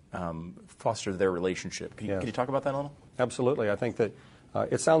mom foster their relationship. Can you talk about that a little? Absolutely. I think that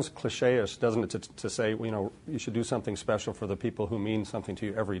it sounds cliche-ish, doesn't it, to say, you should do something special for the people who mean something to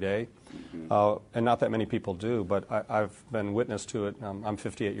you every day. And not that many people do, but I've been witness to it. I'm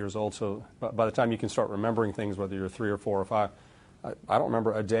 58 years old, so by the time you can start remembering things, whether you're 3 or 4 or 5, I don't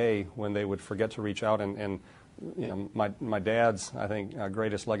remember a day when they would forget to reach out. And my dad's, I think,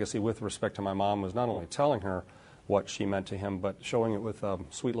 greatest legacy with respect to my mom was not only telling her what she meant to him, but showing it with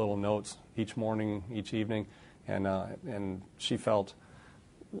sweet little notes each morning, each evening, and she felt,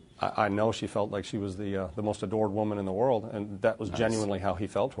 I know she felt like she was the most adored woman in the world, and that was genuinely how he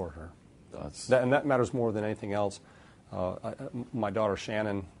felt toward her. And that matters more than anything else. My daughter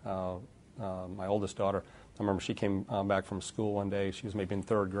Shannon, my oldest daughter, I remember she came back from school one day. She was maybe in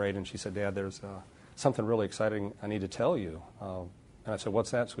 3rd grade, and she said, "Dad, there's something really exciting I need to tell you." And I said,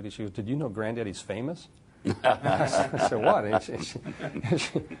 "What's that, sweetie?" She goes, "Did you know Granddaddy's famous?" I said, "What?" And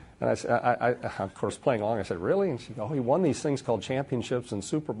I said, I, of course, playing along, I said, "Really?" And she goes, "Oh, he won these things called championships and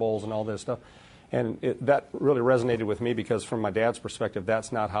Super Bowls and all this stuff." And that really resonated with me because from my dad's perspective,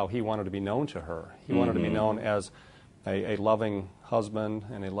 that's not how he wanted to be known to her. He wanted to be known as a loving husband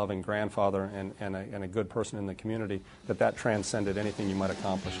and a loving grandfather and a good person in the community, that transcended anything you might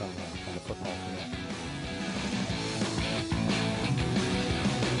accomplish on the football field.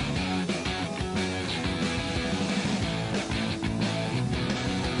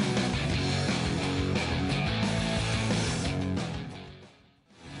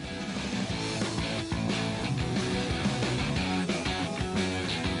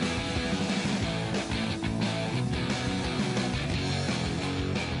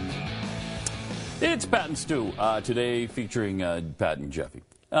 It's Pat and Stu, today featuring Pat and Jeffy.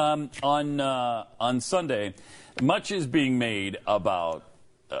 On Sunday, much is being made about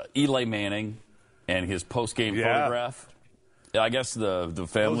Eli Manning and his post-game photograph. I guess the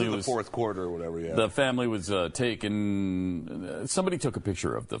family was... the fourth quarter or whatever, yeah. The family was somebody took a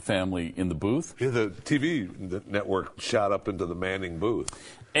picture of the family in the booth. Yeah, the TV network shot up into the Manning booth.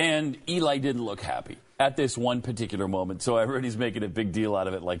 And Eli didn't look happy at this one particular moment, so everybody's making a big deal out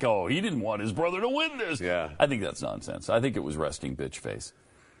of it, like, oh, he didn't want his brother to win this. Yeah. I think that's nonsense. I think it was resting bitch face.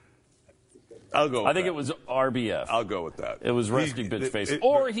 I'll go with I think that. it was RBF. I'll go with that. It was resting bitch face.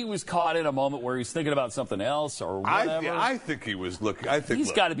 Or he was caught in a moment where he's thinking about something else or whatever. I think he was looking.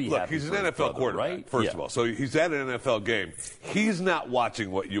 He's got to be happy. He's an for his NFL brother, quarterback, right? first of all. So he's at an NFL game. He's not watching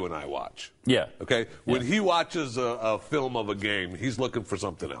what you and I watch. Yeah. Okay? When he watches a film of a game, he's looking for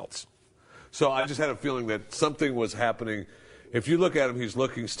something else. So I just had a feeling that something was happening. If you look at him, he's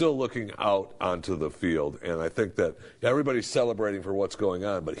still looking out onto the field, and I think that everybody's celebrating for what's going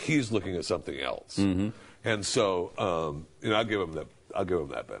on, but he's looking at something else. Mm-hmm. And so, I'll give him that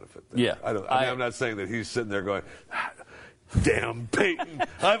benefit. Yeah, I'm not saying that he's sitting there going, "Damn Peyton,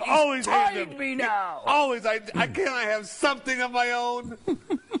 I've always hated him. Me now. Always, I have something of my own."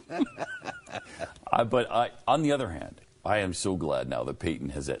 But on the other hand, I am so glad now that Peyton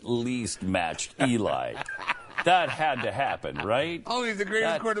has at least matched Eli. That had to happen, right? Oh, he's the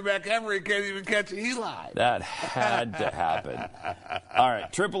greatest quarterback ever. He can't even catch Eli. That had to happen. All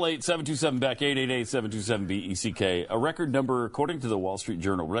right, 888-727-BECK, 888-727-BECK. A record number, according to the Wall Street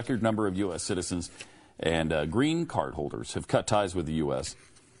Journal, record number of U.S. citizens and green card holders have cut ties with the U.S.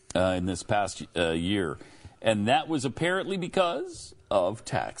 In this past year. And that was apparently because of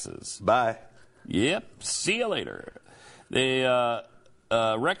taxes. Bye. Yep, see you later. They...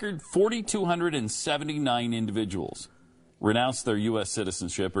 record 4,279 individuals renounced their U.S.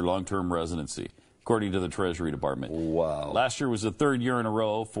 citizenship or long-term residency, according to the Treasury Department. Wow. Last year was the third year in a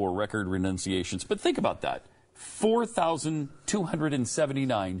row for record renunciations. But think about that.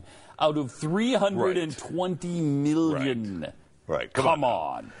 4,279 out of 320 million. Right. Come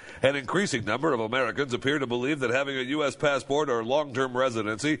on. An increasing number of Americans appear to believe that having a U.S. passport or long-term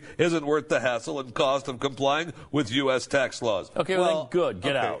residency isn't worth the hassle and cost of complying with U.S. tax laws. Okay, well, then good.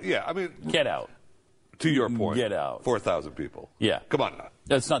 Get out. Yeah, I mean... Get out. To your point. Get out. 4,000 people. Yeah. Come on now.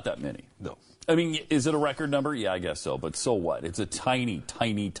 That's not that many. No. I mean, is it a record number? Yeah, I guess so. But so what? It's a tiny,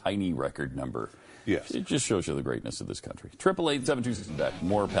 tiny, tiny record number. Yes. It just shows you the greatness of this country. 888-726-BECK.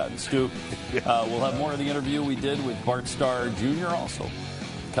 More Pat and Stu. We'll have more of the interview we did with Bart Starr Jr. also.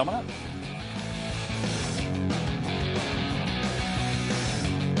 Coming up.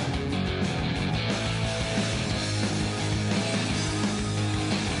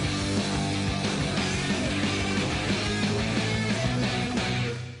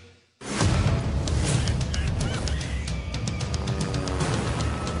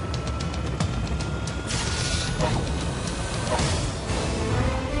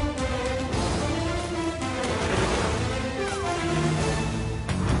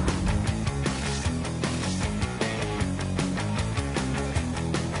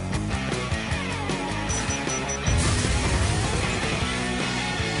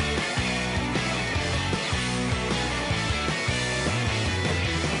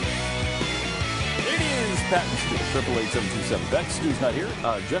 Pat and Stu, 888-727-BECK. Stu's not here.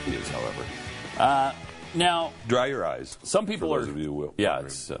 Jeffy is, however. Now, dry your eyes. Some people for are. those of you who Yeah,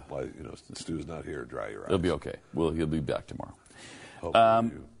 it's. Why, Stu's not here. Dry your eyes. He'll be okay. He'll be back tomorrow.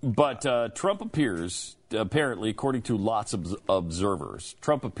 But Trump appears, apparently, according to lots of observers,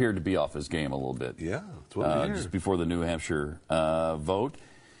 Trump appeared to be off his game a little bit. Yeah, that's what we hear. Just before the New Hampshire vote.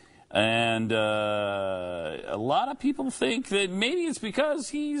 And a lot of people think that maybe it's because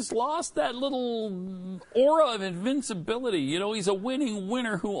he's lost that little aura of invincibility. You know, he's a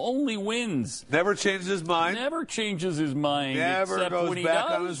winner who only wins. Never changes his mind. Never changes his mind. Never except goes when he back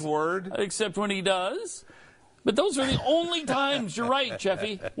does, on his word. Except when he does. But those are the only times. You're right,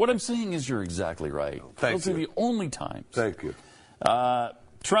 Jeffy. What I'm saying is you're exactly right. Those are the only times. Thank you.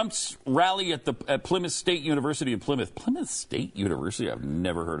 Trump's rally at Plymouth State University in Plymouth. Plymouth State University? I've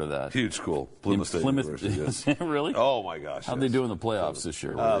never heard of that. Huge school. Plymouth State University. Yes. Really? Oh, my gosh. How'd they do in the playoffs this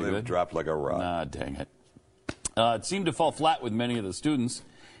year? They dropped like a rock. Ah, dang it. It seemed to fall flat with many of the students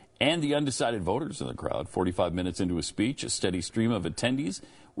and the undecided voters in the crowd. 45 minutes into a speech, a steady stream of attendees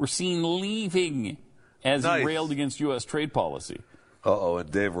were seen leaving as he railed against U.S. trade policy. Uh-oh, and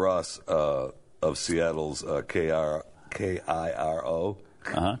Dave Ross of Seattle's KIRO. Cairo.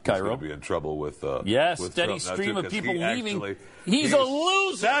 He's going to be in trouble with yes, with steady Trump stream of people leaving. He's He's a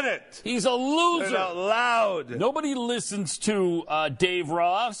loser. Said it. He's a loser. Said it out loud. Nobody listens to Dave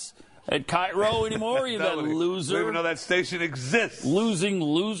Ross. at Cairo anymore? You that loser. Don't even know that station exists. Losing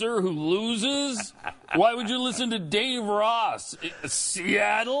loser who loses? Why would you listen to Dave Ross?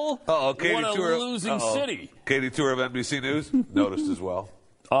 Seattle? Uh-oh, Katie what a Tour, losing city. Katie Tour of NBC News noticed as well.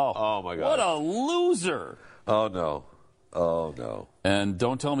 Oh my God. What a loser. Oh, no. Oh, no. And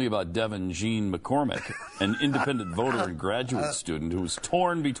don't tell me about Devin Jean McCormick, an independent voter and graduate student who was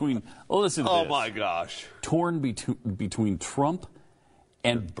torn between, listen to this. Oh, my gosh. Torn between Trump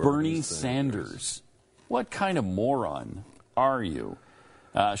and Bernie Sanders. What kind of moron are you?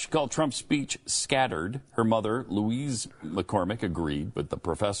 She called Trump's speech scattered. Her mother, Louise McCormick, agreed, but the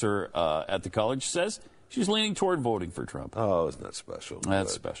professor at the college says she's leaning toward voting for Trump. Oh, isn't that special?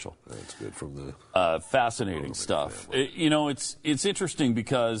 That's special. That's good from the... fascinating stuff. It's interesting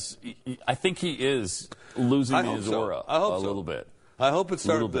because I think he is losing his aura a little bit. I hope it's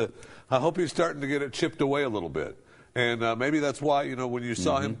starting to... I hope he's starting to get it chipped away a little bit. And maybe that's why, when you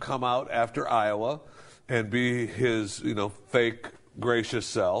saw him come out after Iowa and be his, fake gracious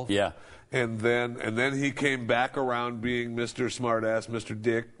self. Yeah. And then he came back around being Mr. Smartass, Mr.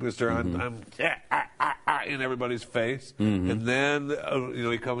 Dick, Mr. I'm in everybody's face. And then,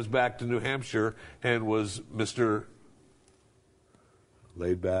 he comes back to New Hampshire and was Mr.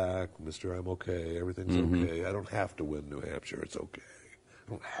 Laid back, Mr. I'm okay, everything's okay. I don't have to win New Hampshire, it's okay. I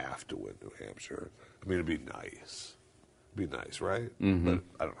don't have to win New Hampshire. I mean, it'd be nice. Be nice, right? But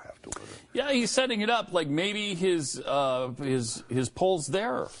I don't have to win it. Yeah, he's setting it up like maybe his polls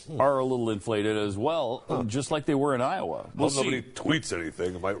there are a little inflated as well, just like they were in Iowa. Well, nobody tweets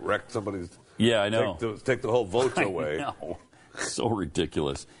anything. It might wreck somebody's. Yeah, I know. Take the whole votes away. I know. So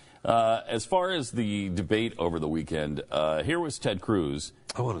ridiculous. As far as the debate over the weekend, here was Ted Cruz.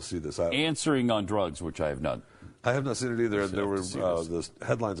 I want to see this. Answering on drugs, which I have not. I have not seen it either. There were the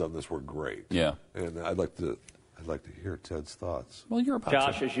headlines on this were great. Yeah, and I'd like to hear Ted's thoughts. Well, you're about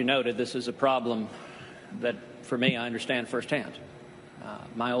Josh, as you noted, this is a problem that, for me, I understand firsthand.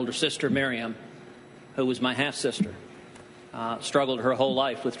 My older sister, Miriam, who was my half-sister, struggled her whole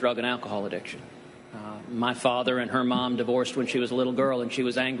life with drug and alcohol addiction. My father and her mom divorced when she was a little girl, and she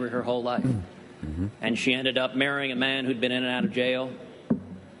was angry her whole life. And she ended up marrying a man who'd been in and out of jail.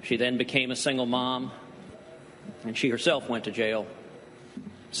 She then became a single mom, and she herself went to jail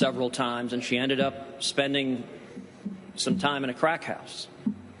several times, and she ended up spending some time in a crack house.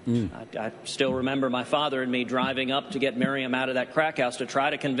 I still remember my father and me driving up to get Miriam out of that crack house to try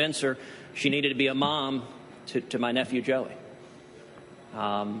to convince her she needed to be a mom to my nephew Joey.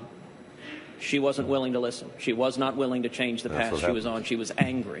 She wasn't willing to listen. She was not willing to change the path she was on. She was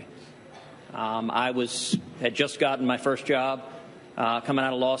angry. I had just gotten my first job coming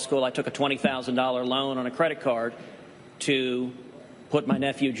out of law school. I took a $20,000 loan on a credit card to put my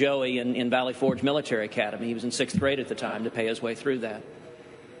nephew Joey in Valley Forge Military Academy. He was in 6th grade at the time, to pay his way through that.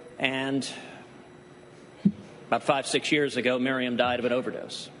 And about 5-6 years ago, Miriam died of an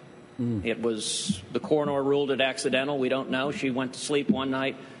overdose. It was, the coroner ruled it accidental. We don't know. She went to sleep one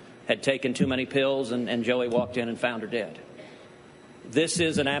night, had taken too many pills, and Joey walked in and found her dead. This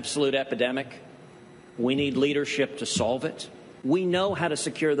is an absolute epidemic. We need leadership to solve it. We know how to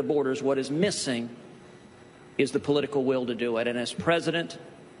secure the borders. What is missing is the political will to do it. And as president,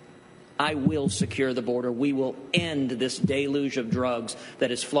 I will secure the border. We will end this deluge of drugs that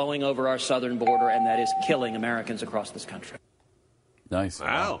is flowing over our southern border and that is killing Americans across this country. Nice.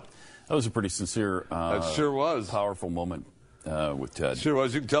 Wow. That was a pretty sincere, that sure was. Powerful moment with Ted. Sure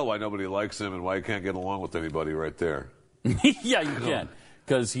was. You can tell why nobody likes him and why he can't get along with anybody right there. Yeah, you can.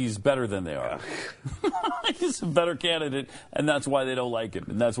 Because he's better than they are. He's a better candidate, and that's why they don't like him,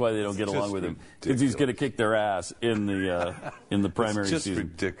 and that's why they don't get along with him. Because he's going to kick their ass in the primary season. It's just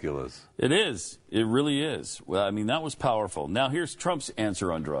ridiculous. It is. It really is. Well, I mean, that was powerful. Now here's Trump's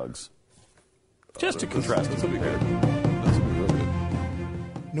answer on drugs. Just to contrast. This will be good.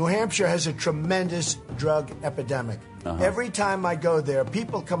 New Hampshire has a tremendous drug epidemic. Every time I go there,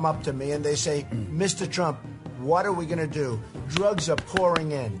 people come up to me and they say, Mr. Trump, what are we going to do? Drugs are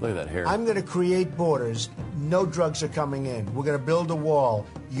pouring in. Look at that hair. I'm going to create borders. No drugs are coming in. We're going to build a wall.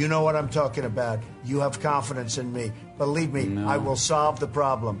 You know what I'm talking about. You have confidence in me. Believe me, I will solve the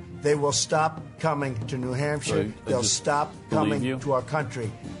problem. They will stop coming to New Hampshire. They'll stop coming to our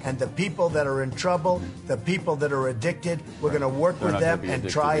country. And the people that are in trouble, the people that are addicted, we're going to work with them and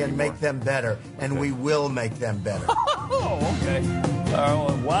try and make them better. And we will make them better. Oh, okay.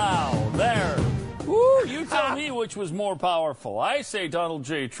 Wow, there. Ooh, you tell me which was more powerful. I say Donald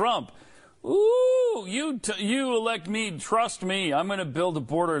J. Trump. Ooh, you elect me, trust me. I'm going to build a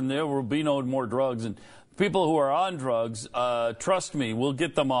border and there will be no more drugs. And people who are on drugs, trust me, we'll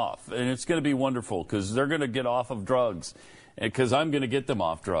get them off. And it's going to be wonderful because they're going to get off of drugs. because I'm going to get them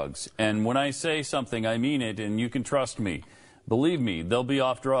off drugs. And when I say something, I mean it, and you can trust me. Believe me, they'll be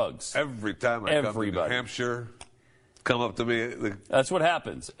off drugs. Every time I come to New Hampshire, come up to me. That's what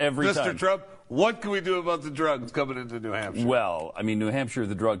happens every time. Mr. Trump, what can we do about the drugs coming into New Hampshire? Well, I mean, New Hampshire,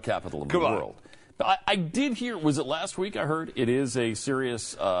 the drug capital of the world. But I did hear, was it last week I heard, it is a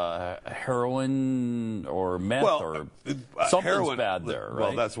serious heroin or meth or something's heroin, bad there, right?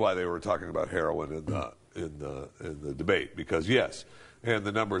 Well, that's why they were talking about heroin in the debate, because, yes, and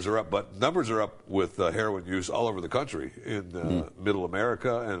the numbers are up. But numbers are up with heroin use all over the country, in middle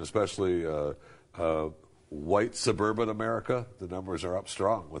America and especially white suburban America. The numbers are up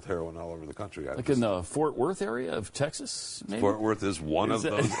strong with heroin all over the country. Like in the Fort Worth area of Texas, maybe? Fort Worth is one of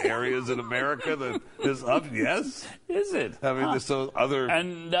those areas in America that is up, yes. Is it? I mean, there's so other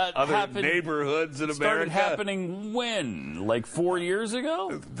neighborhoods in America. Started happening when? Like 4 years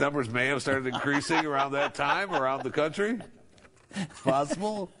ago? Numbers may have started increasing around that time around the country.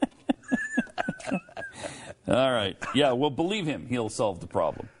 Possible. All right. Yeah, well, believe him, he'll solve the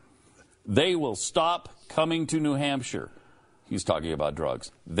problem. They will stop coming to New Hampshire. He's talking about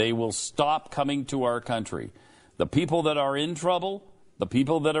drugs. They will stop coming to our country. The people that are in trouble, the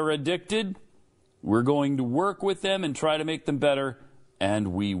people that are addicted, we're going to work with them and try to make them better,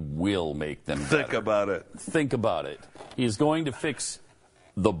 and we will make them better. Think about it. Think about it. He's going to fix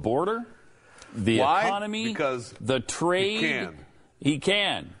the border, the economy, because the trade. He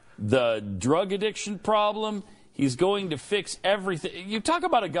can. The drug addiction problem. He's going to fix everything. You talk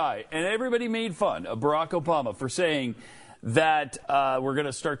about a guy, and everybody made fun of Barack Obama for saying that we're going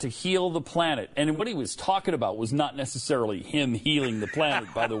to start to heal the planet. And what he was talking about was not necessarily him healing the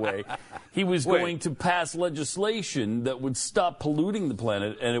planet, by the way. He was going to pass legislation that would stop polluting the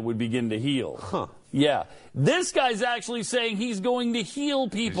planet, and it would begin to heal. Huh. Yeah. This guy's actually saying he's going to heal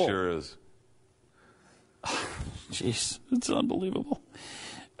people. He sure is. Jeez, it's unbelievable.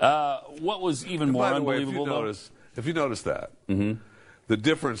 What was even more unbelievable, if you notice that, the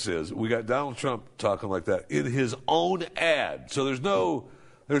difference is we got Donald Trump talking like that in his own ad. So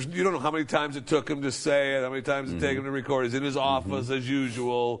you don't know how many times it took him to say it, how many times it took him to record. He's in his office as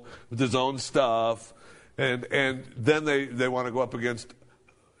usual with his own stuff, and then they want to go up against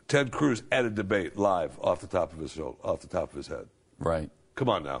Ted Cruz at a debate live off the top of his head. Right. Come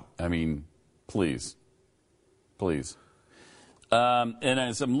on now. I mean, please. And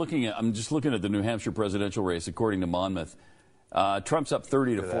as I'm just looking at the New Hampshire presidential race, according to Monmouth, Trump's up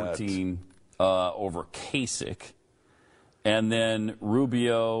 30-14 over Kasich, and then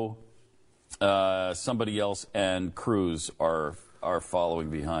Rubio, somebody else, and Cruz are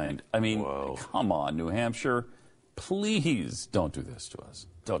following behind. I mean, come on, New Hampshire, please don't do this to us.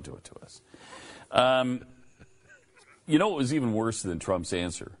 Don't do it to us. You know what was even worse than Trump's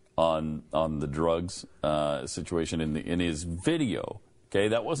answer on the drugs situation in his video? Okay,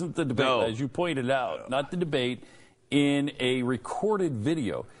 that wasn't the debate, as you pointed out, not the debate. In a recorded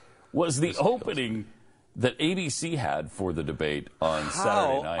video was the opening that ABC had for the debate on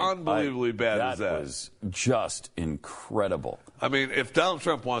Saturday night. How unbelievably bad is that? That was just incredible. I mean, if Donald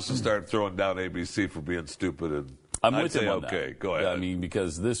Trump wants to start throwing down ABC for being stupid, I'd say okay, go ahead. I mean,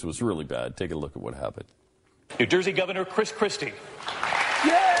 because this was really bad. Take a look at what happened. New Jersey Governor Chris Christie.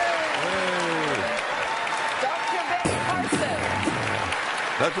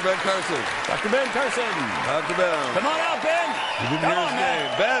 Dr. Ben Carson. Dr. Ben Carson. Dr. Ben. Come on out, Ben. You didn't hear his name.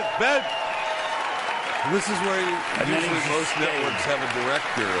 Ben. This is where usually most networks have a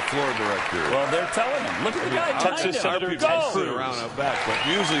director, a floor director. Well, they're telling him. Look at the guy behind him. Senator Ted Cruz around out back, but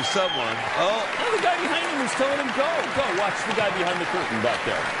usually someone. The guy behind him is telling him go. Go. Watch the guy behind the curtain back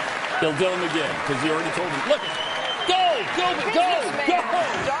there. He'll tell him again because he already told him. Look. Go.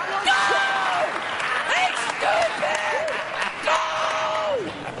 Hey, stupid.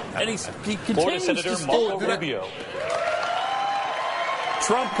 And he continues Senator to Marco Rubio.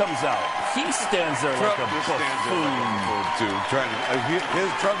 Trump comes out. He stands there like a buffoon.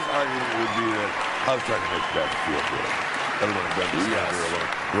 Trump's argument would be that I was trying to make Ben feel good. I don't know if Ben was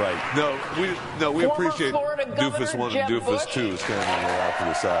right. No, we appreciate Doofus 1 and Doofus 2 standing there off to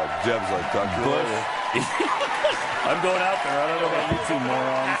the side. Jeb's like, talk to you later. I'm going out there. I don't know about you two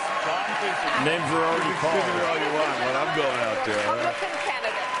morons. Names are already called. You can do all you want, but I'm going out there.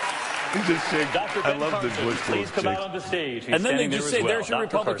 He just shakes. I love the Bush. Please come out on the stage. And then they just say, there's your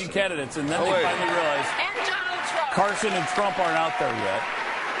Republican candidates. And then they finally realize Carson and Trump aren't out there yet.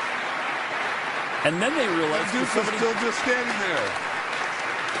 And then they realize somebody's still just standing there.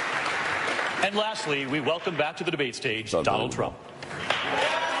 And lastly, we welcome back to the debate stage Donald Trump.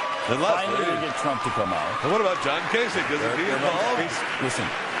 And finally, we get Trump to come out. And what about John Kasich? Isn't he involved? Listen.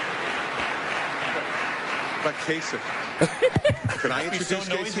 About Kasich. Can I It's so introduce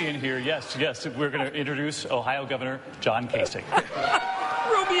noisy Casey? in here. Yes. We're going to introduce Ohio Governor John Kasich.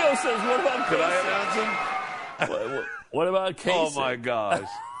 Rubio says, what about Can Kasich? I announce him? What about Kasich? Oh, my gosh.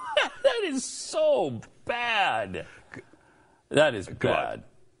 That is so bad. That is bad.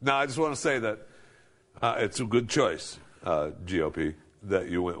 Now, I just want to say that it's a good choice, GOP, that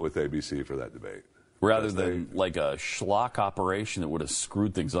you went with ABC for that debate. Rather than like a schlock operation that would have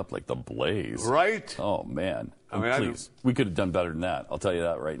screwed things up like the Blaze. Right. Oh, man. I mean, Please. We could have done better than that. I'll tell you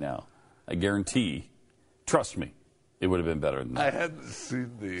that right now. I guarantee, trust me, it would have been better than that. I hadn't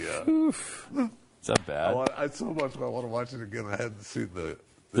seen the... Is that bad? I so much I want to watch it again. I hadn't seen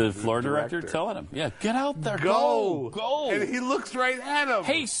The floor director telling him, yeah, get out there. Go. And he looks right at him.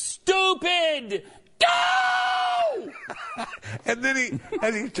 Hey, stupid! Go! And then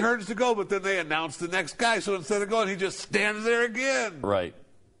he turns to go, but then they announce the next guy. So instead of going, he just stands there again. Right.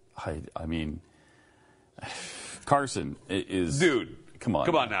 I mean, Carson is... Dude. Come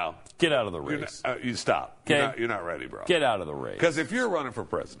on now. Get out of the race. You stop. Okay? You're not ready, bro. Get out of the race. Because if you're running for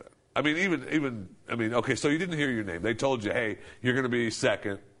president, I mean, okay, so you didn't hear your name. They told you, hey, you're going to be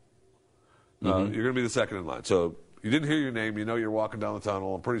second. You're going to be the second in line. So you didn't hear your name. You know you're walking down the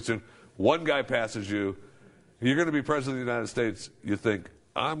tunnel, and pretty soon one guy passes you. You're going to be president of the United States. You think,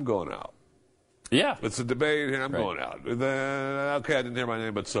 I'm going out. Yeah. It's a debate, and I'm going out. And then, okay, I didn't hear my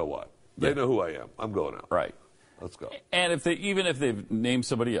name, but so what? They know who I am. I'm going out. Right. Let's go. And even if they've named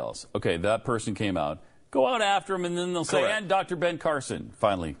somebody else, okay, that person came out, go out after him, and then they'll say, and Dr. Ben Carson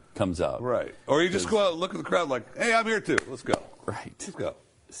finally comes out. Right. Or you just go out and look at the crowd like, hey, I'm here too. Let's go. Right. Let's go.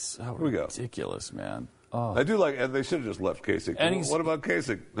 So here we go. Ridiculous, man. Oh. I do like, and they should have just left Kasich. And what about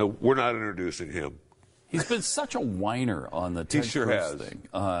Kasich? No, we're not introducing him. He's been such a whiner on the Ted sure Cruz has. thing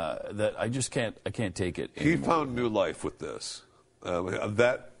that I just can't take it anymore. He found new life with this.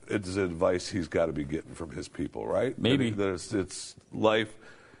 That is advice he's got to be getting from his people, right? Maybe. It's life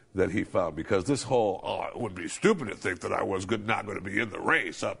that he found, because this whole, it would be stupid to think that I was not going to be in the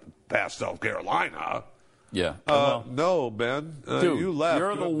race up past South Carolina. Yeah. No, Ben. Dude, you left.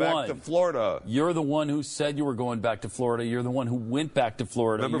 You're the back one. to Florida. You're the one who said you were going back to Florida. You're the one who went back to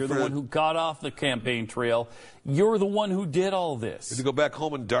Florida. You're the one who got off the campaign trail. You're the one who did all this. You had to go back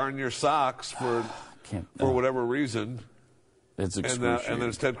home and darn your socks for whatever reason. It's excruciating. And then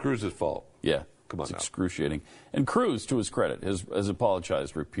it's Ted Cruz's fault. Yeah. Come on it's now. Excruciating. And Cruz, to his credit, has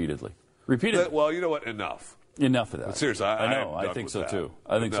apologized repeatedly. Well, you know what? Enough. Enough of that. But seriously, I know. I'm I think done so with too.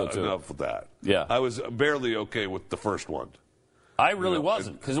 I think so too. Enough with that. Yeah. I was barely okay with the first one. I really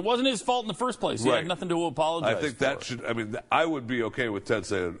wasn't, because it wasn't his fault in the first place. He had nothing to apologize for. I think that should. I mean, I would be okay with Ted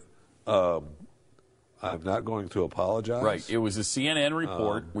saying, "I'm not going to apologize." Right. It was a CNN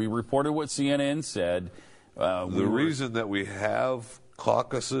report. We reported what CNN said. The reason that we have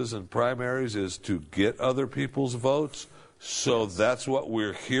caucuses and primaries is to get other people's votes. So that's what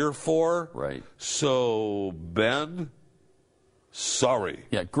we're here for. Right. So, Ben, sorry.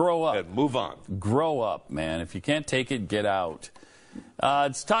 Yeah, grow up. And move on. Grow up, man. If you can't take it, get out.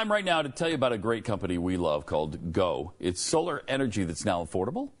 It's time right now to tell you about a great company we love called Go. It's solar energy that's now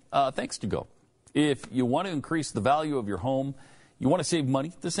affordable, thanks to Go. If you want to increase the value of your home, you want to save money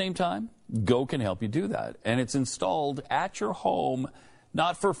at the same time, Go can help you do that. And it's installed at your home,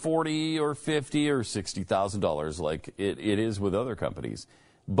 not for $40,000 or $50,000 or $60,000 like it is with other companies,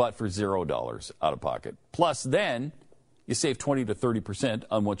 but for $0 out of pocket. Plus, then you save 20 to 30%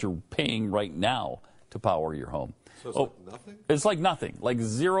 on what you're paying right now to power your home. So it's like nothing? It's like nothing, like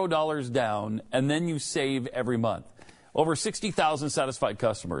 $0 down, and then you save every month. Over 60,000 satisfied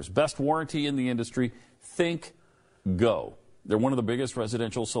customers. Best warranty in the industry. Think Go. They're one of the biggest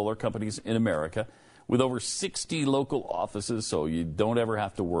residential solar companies in America, with over 60 local offices, so you don't ever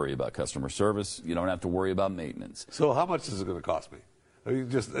have to worry about customer service. You don't have to worry about maintenance. So how much is it going to cost me? I mean,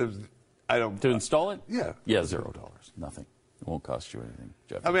 To install it? Yeah. Yeah, $0. Nothing. It won't cost you anything,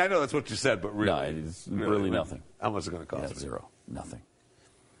 Jeff. I mean, I know that's what you said, but really. No, it's really nothing. How much is it going to cost me? Zero. Nothing.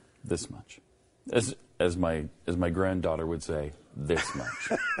 This much. As my granddaughter would say, this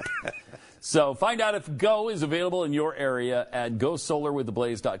much. So find out if Go is available in your area at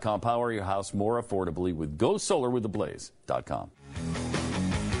GoSolarWithTheBlaze.com. Power your house more affordably with GoSolarWithTheBlaze.com.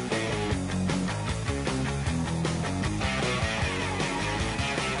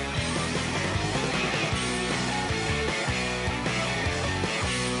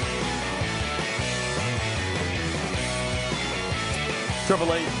 Triple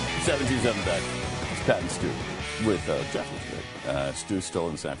 727 back. It's Pat and Stu with Jeff. Stu's still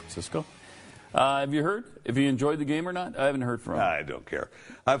in San Francisco. Have you heard if you enjoyed the game or not? I haven't heard from him. I don't care.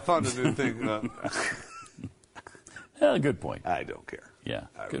 I found a new thing. Good point. I don't care. Yeah,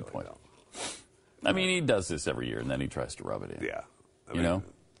 good point. I mean, he does this every year, and then he tries to rub it in. Yeah. You know?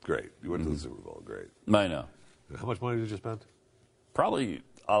 Great. You went to the Super Bowl. Great. I know. How much money did you spend? Probably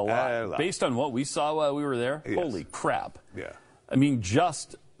a lot. Based on what we saw while we were there, Yes. holy crap. Yeah. I mean,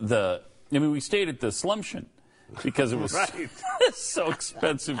 we stayed at the Slumption because it was Right. so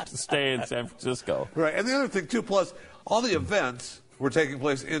expensive to stay in San Francisco. Right. And the other thing, too, plus all the events were taking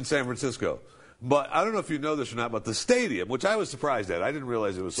place in San Francisco. But I don't know if you know this or not, but the stadium, which I was surprised at, I didn't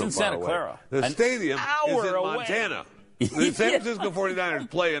realize it was so in far Santa away. Clara. The An stadium is hour in away. Montana. The San Francisco 49ers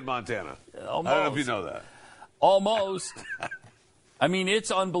play in Montana. Almost. I don't know if you know that. Almost. I mean,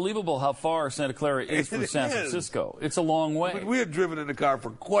 it's unbelievable how far Santa Clara is from It San is. Francisco. It's a long way. I mean, we had driven in the car for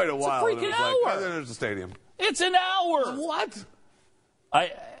quite a while. freaking and it was hour. like, oh, there's the stadium. It's an hour. What?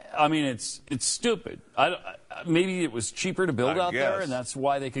 I mean, it's stupid. Maybe it was cheaper to build out there, guess. and that's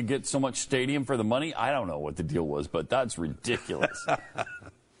why they could get so much stadium for the money. I don't know what the deal was, but that's ridiculous.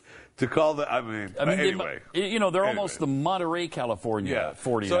 To call that, I mean anyway. They're almost the Monterey, California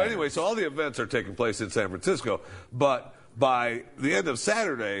 49ers. So anyway, all the events are taking place in San Francisco, but by the end of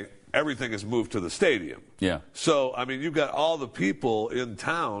Saturday, everything is moved to the stadium. Yeah. So, I mean, you've got all the people in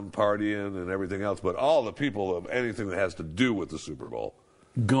town partying and everything else, but all the people of anything that has to do with the Super Bowl,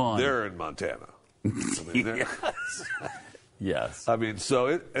 gone. They're in Montana. I mean, yes. I mean,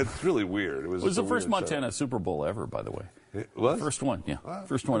 so it's really weird. It was the first Montana Super Bowl ever, by the way. It was? First one, yeah. Wow,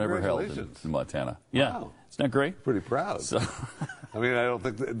 first one ever held in Montana. Yeah. Wow. Isn't that great? Pretty proud. So, I mean, I don't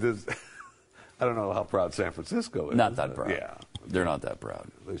think there's... I don't know how proud San Francisco is. Not that proud. Yeah. They're not that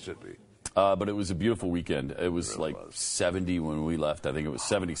proud. They should be. But it was a beautiful weekend. It was really 70 when we left. I think it was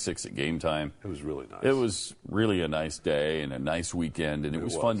 76 at game time. It was really nice. It was really a nice day and a nice weekend, and it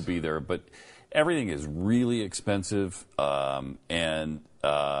was fun to be there. But everything is really expensive. We went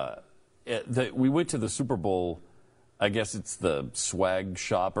to the Super Bowl, I guess it's the swag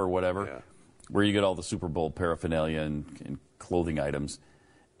shop or whatever, where you get all the Super Bowl paraphernalia and clothing items.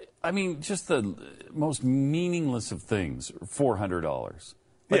 I mean, just the most meaningless of things, $400.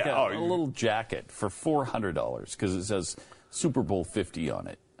 Like a little jacket for $400 because it says Super Bowl 50 on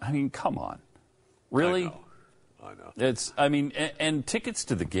it. I mean, come on. Really? I know. And tickets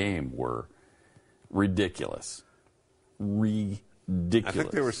to the game were ridiculous. Ridiculous. I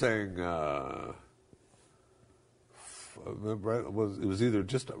think they were saying it was either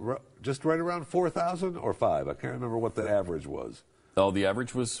just right around 4,000 or 5. I can't remember what the average was. Oh, the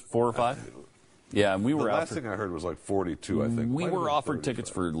average was 4 or 5? Yeah, and we were the last thing I heard was like 42, I think. We were offered tickets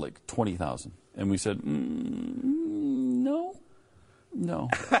for like 20,000, and we said, no.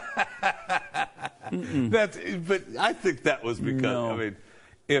 But I think that was because, I mean,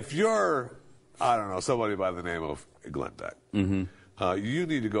 if you're, I don't know, somebody by the name of Glenn Beck, you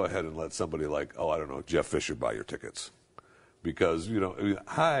need to go ahead and let somebody like, Jeff Fisher buy your tickets. Because,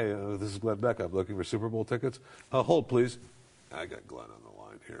 hi, this is Glenn Beck. I'm looking for Super Bowl tickets. Hold, please. I got Glenn on the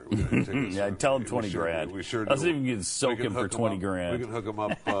line here. We got tickets. Yeah, tell him 20 grand. We sure do. Let's even get soak him for 20 grand. We can hook him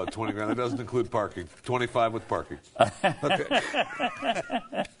up 20 grand. That doesn't include parking. 25 with parking. Okay.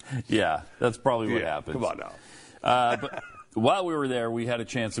 Yeah, that's probably what happens. Come on now. But while we were there, we had a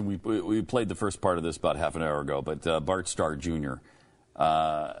chance, and we played the first part of this about half an hour ago, but Bart Starr Jr.,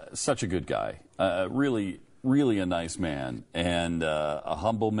 such a good guy. Really a nice man and a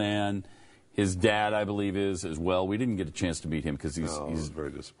humble man. His dad, I believe, is as well. We didn't get a chance to meet him because he's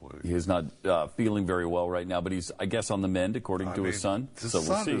very disappointed. He's not feeling very well right now, but he's, I guess, on the mend, according to his son. His so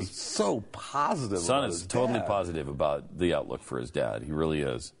son we'll see. is so positive. Son about is his totally dad. positive about the outlook for his dad. He really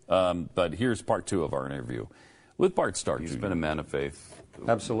is. But here's part 2 of our interview with Bart Starr. He's been a man of faith,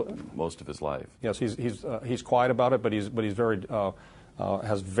 absolutely, most of his life. Yes, he's quiet about it, but he's very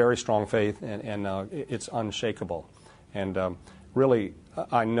has very strong faith, and it's unshakable. And really,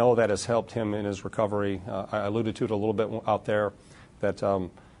 I know that has helped him in his recovery. I alluded to it a little bit out there, that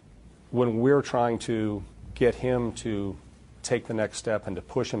when we're trying to get him to take the next step and to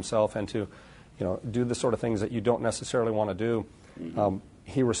push himself and to, do the sort of things that you don't necessarily want to do,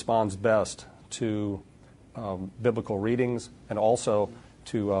 he responds best to biblical readings and also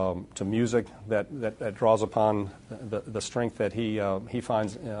to music that draws upon the strength that he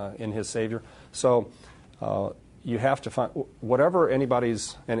finds in his Savior. So you have to find whatever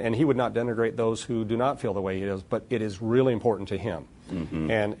anybody's, and he would not denigrate those who do not feel the way he is, but it is really important to him.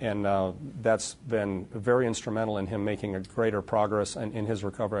 And that's been very instrumental in him making a greater progress in his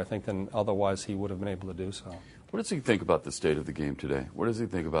recovery, I think, than otherwise he would have been able to do so. What does he think about the state of the game today? What does he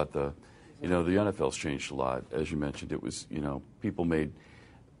think about the NFL's changed a lot. As you mentioned, it was, people made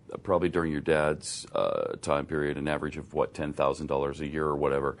probably during your dad's time period an average of, $10,000 a year or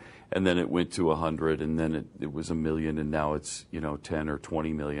whatever. And then it went to 100, and then it was $1 million, and now it's, 10 or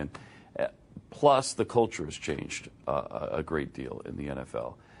 20 million. plus the culture has changed a great deal in the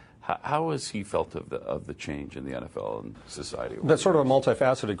NFL. How has he felt of the change in the NFL and society? That's sort of a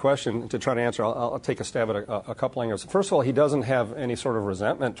multifaceted question to try to answer. I'll take a stab at a couple angles. First of all, he doesn't have any sort of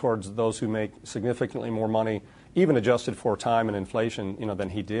resentment towards those who make significantly more money, even adjusted for time and inflation, than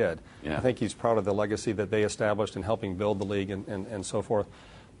he did. Yeah. I think he's proud of the legacy that they established in helping build the league and so forth.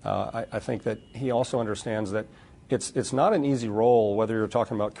 I think that he also understands that it's not an easy role, whether you're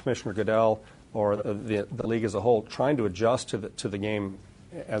talking about Commissioner Goodell or the league as a whole, trying to adjust to the game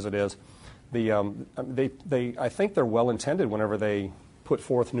as it is. I think they're well intended whenever they put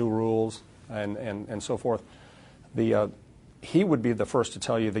forth new rules and so forth. He would be the first to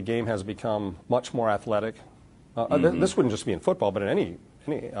tell you the game has become much more athletic. This wouldn't just be in football, but in any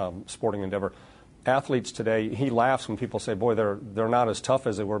sporting endeavor. Athletes today, he laughs when people say, boy, they're not as tough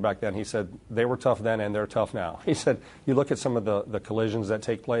as they were back then. He said, they were tough then and they're tough now. He said, you look at some of the collisions that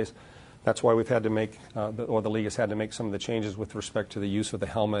take place. That's why we've had to make, or the league has had to make some of the changes with respect to the use of the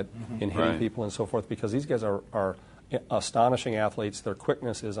helmet in hitting people and so forth, because these guys are astonishing athletes. Their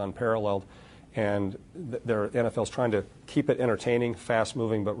quickness is unparalleled, and their NFL's trying to keep it entertaining,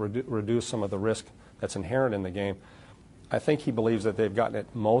 fast-moving, but reduce some of the risk that's inherent in the game. I think he believes that they've gotten it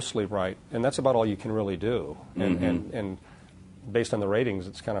mostly right, and that's about all you can really do. And based on the ratings,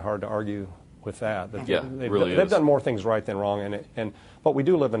 it's kind of hard to argue with that. They've done more things right than wrong, but we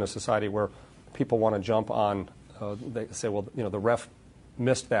do live in a society where people want to jump on. They say, well, the ref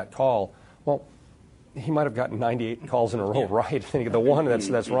missed that call. Well, he might have gotten 98 calls in a row right. The one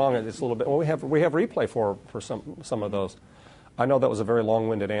that's wrong, it's a little bit. Well, we have replay for some of those. I know that was a very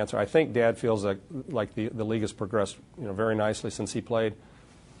long-winded answer. I think Dad feels like the league has progressed very nicely since he played.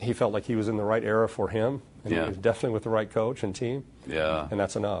 He felt like he was in the right era for him, and he was definitely with the right coach and team. Yeah, and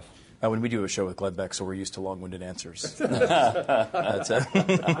that's enough. When we do a show with Glenn Beck, so we're used to long-winded answers. Oh,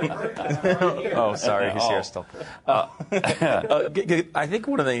 sorry, he's here still. I think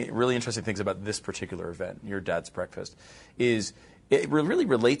one of the really interesting things about this particular event, your dad's breakfast, is it really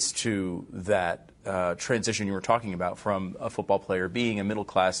relates to that transition you were talking about from a football player being a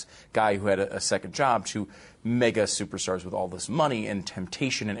middle-class guy who had a second job to mega superstars with all this money and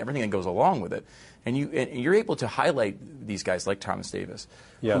temptation and everything that goes along with it. And you're able to highlight these guys like Thomas Davis,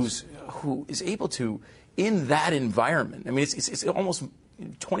 who is able to, in that environment. I mean, it's almost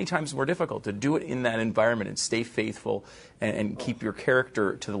 20 times more difficult to do it in that environment and stay faithful and keep your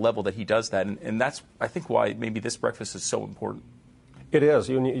character to the level that he does that. And that's, I think, why maybe this breakfast is so important. It is.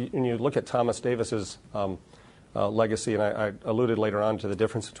 When you look at Thomas Davis's legacy, and I alluded later on to the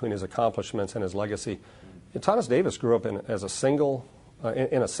difference between his accomplishments and his legacy. Thomas Davis grew up in a single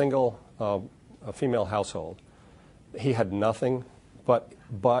female household. He had nothing, but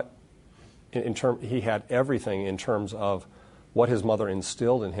he had everything in terms of what his mother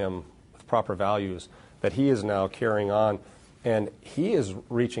instilled in him with proper values that he is now carrying on, and he is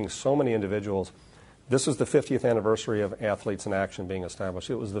reaching so many individuals. This is the 50th anniversary of Athletes in Action being established.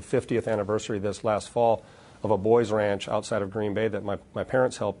 It was the 50th anniversary this last fall of a boys' ranch outside of Green Bay that my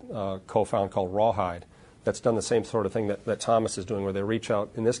parents helped co-found called Rawhide. That's done the same sort of thing that Thomas is doing, where they reach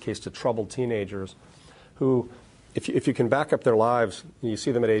out, in this case, to troubled teenagers who, if you can back up their lives, you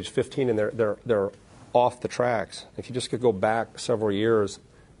see them at age 15 and they're off the tracks. If you just could go back several years,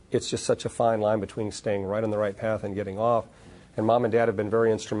 it's just such a fine line between staying right on the right path and getting off. And Mom and Dad have been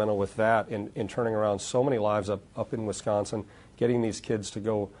very instrumental with that in turning around so many lives up in Wisconsin, getting these kids to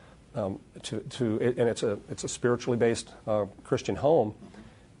go and it's a spiritually based Christian home.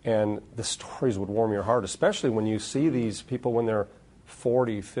 And the stories would warm your heart, especially when you see these people when they're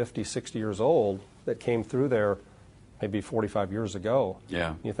 40, 50, 60 years old that came through there maybe 45 years ago.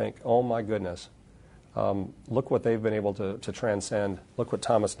 Yeah. You think, oh, my goodness, look what they've been able to transcend. Look what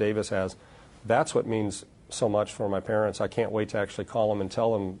Thomas Davis has. That's what means so much for my parents. I can't wait to actually call them and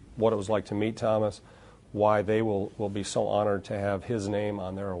tell them what it was like to meet Thomas, why they will be so honored to have his name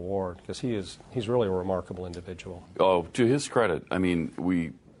on their award, because he's really a remarkable individual. Oh, to his credit, I mean,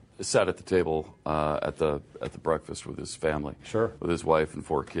 we sat at the table at the breakfast with his family, with his wife and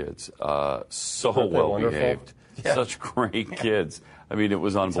 4 kids. So well behaved, such great kids. I mean, it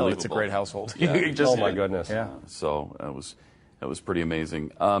was unbelievable. It's a great household. Oh my goodness! Yeah. So that was pretty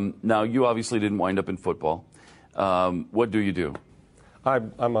amazing. Now, you obviously didn't wind up in football. What do you do?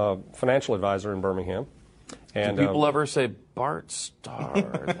 I'm a financial advisor in Birmingham. And do people ever say Bart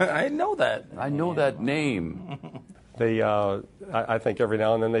Starr? I know that. I know that name. I think every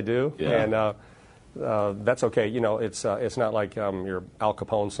now and then they do, yeah. And that's okay. You know, it's not like you're Al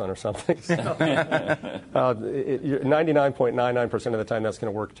Capone's son or something. 99.99% of the time, that's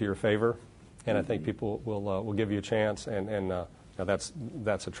going to work to your favor, and I think people will give you a chance, and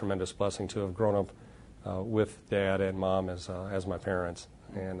that's a tremendous blessing to have grown up with Dad and Mom as my parents.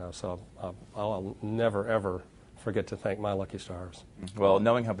 And so I'll never, ever forget to thank my lucky stars. Well,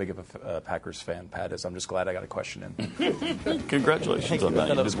 knowing how big of a Packers fan Pat is, I'm just glad I got a question in. Congratulations on that.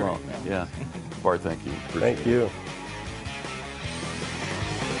 You did well. Yeah. Bart, thank you. Thank you.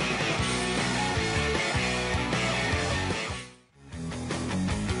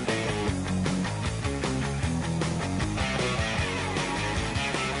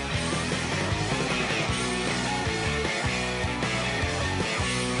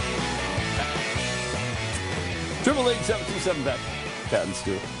 Triple 727 back. Pat and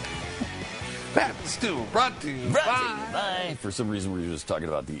Stu. Pat and Stu brought to you by. For some reason, we were just talking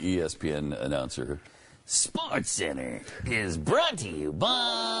about the ESPN announcer. Sports Center is brought to you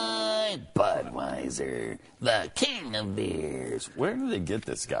by Budweiser, the king of beers. Where do they get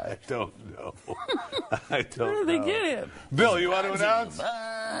this guy? I don't know. I don't know. Where do they get him? Bill, you want to announce?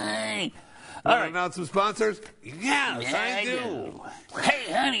 Bye. Want to announce some sponsors? Yes, Yeah, I do.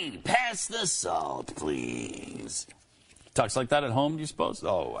 Hey, honey, pass the salt, please. Talks like that at home, do you suppose?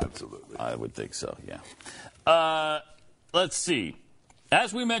 Oh, absolutely. I would think so, yeah. Let's see.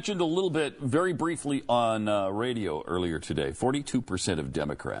 As we mentioned a little bit, very briefly on radio earlier today, 42% of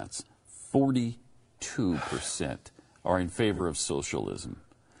Democrats, 42% are in favor of socialism.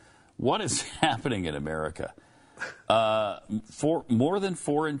 What is happening in America? More than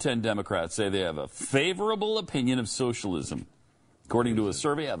 4 in 10 Democrats say they have a favorable opinion of socialism. According to a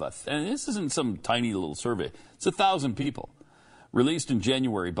survey and this isn't some tiny little survey, it's 1,000 people, released in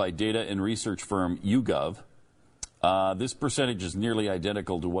January by data and research firm YouGov. This percentage is nearly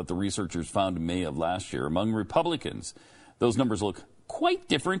identical to what the researchers found in May of last year. Among Republicans, those numbers look quite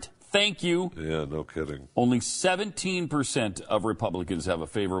different. Thank you. Yeah, no kidding. Only 17% of Republicans have a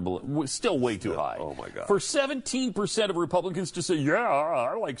favorable, still way too high. Oh, my God. For 17% of Republicans to say, yeah,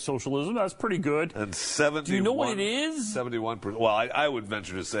 I like socialism, that's pretty good. And 71, do you know what it is? 71%. Well, I would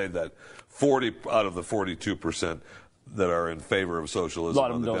venture to say that 40 out of the 42% that are in favor of socialism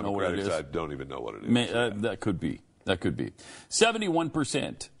on the Democratic side don't even know what it is. That could be.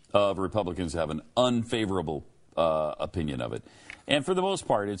 71% of Republicans have an unfavorable opinion of it. And for the most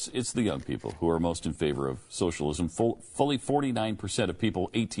part, it's the young people who are most in favor of socialism. Fully 49% of people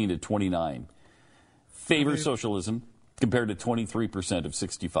 18 to 29 favor socialism, compared to 23% of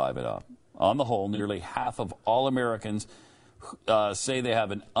 65 and up. On the whole, nearly half of all Americans say they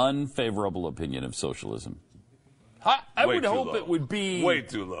have an unfavorable opinion of socialism. I would hope it would be way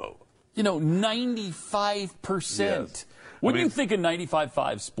too low. 95%. Yes. Wouldn't you think a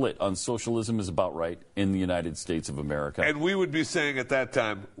 95-5 split on socialism is about right in the United States of America? And we would be saying at that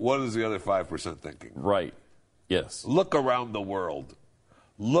time, what is the other 5% thinking? Right. Yes. Look around the world.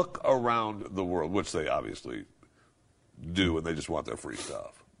 Look around the world, which they obviously do, and they just want their free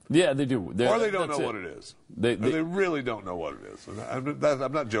stuff. Yeah, they do. Or they don't know what it is. They really don't know what it is. And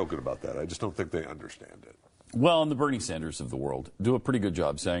I'm not joking about that. I just don't think they understand it. Well, and the Bernie Sanders of the world do a pretty good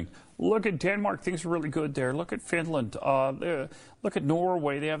job saying, look at Denmark, things are really good there. Look at Finland. Look at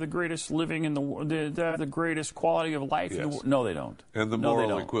Norway. They have the greatest living in the world. They have the greatest quality of life in the world. No, they don't. And the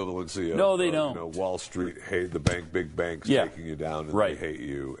moral equivalency of they don't. Wall Street hate the big banks taking you down, and they hate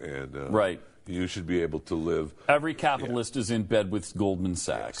you. And you should be able to live. Every capitalist is in bed with Goldman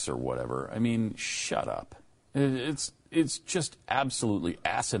Sachs or whatever. I mean, shut up. It's just absolutely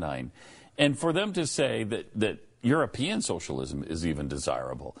asinine. And for them to say that European socialism is even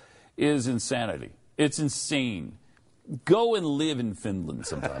desirable is insanity. It's insane. Go and live in Finland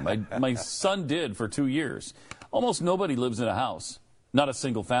sometime. My son did for 2 years. Almost nobody lives in a house, not a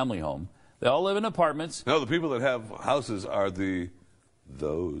single family home. They all live in apartments. No, the people that have houses are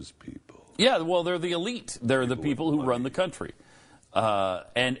those people. Yeah, well, they're the elite. They're the people who run the country.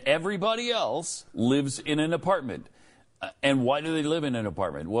 And everybody else lives in an apartment. And why do they live in an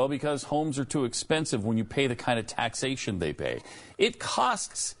apartment? Well, because homes are too expensive when you pay the kind of taxation they pay. It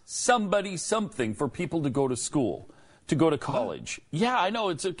costs somebody something for people to go to school, to go to college. Yeah, I know,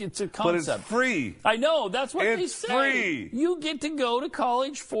 it's a concept. But it's free. I know, that's what they say. It's free. You get to go to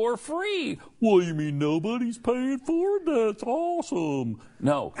college for free. Well, you mean nobody's paying for it? That's awesome.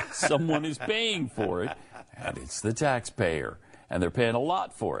 No, someone is paying for it, and it's the taxpayer. And they're paying a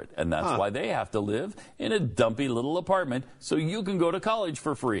lot for it. And that's why they have to live in a dumpy little apartment so you can go to college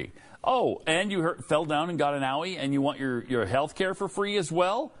for free. Oh, and you fell down and got an owie and you want your health care for free as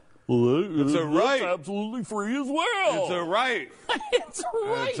well? Well, it's a right. It's absolutely free as well. It's a right. It's a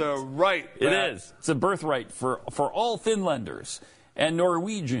right. It's a right. It is. It's a birthright for all Finlanders and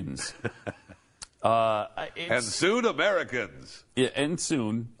Norwegians. And soon Americans. Yeah, and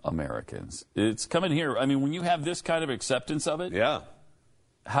soon Americans. It's coming here. I mean, when you have this kind of acceptance of it, yeah,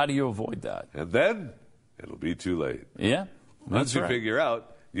 how do you avoid that? And then it'll be too late. Yeah. Once you figure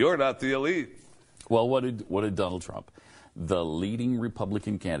out you're not the elite. Well, what did Donald Trump, the leading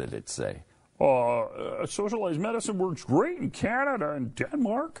Republican candidate, say? Socialized medicine works great in Canada and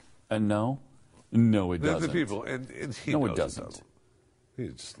Denmark. And no, it doesn't. The people, and he knows it doesn't. He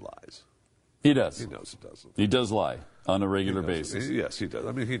just lies. He does. He knows it doesn't. He does lie on a regular basis. Yes, he does.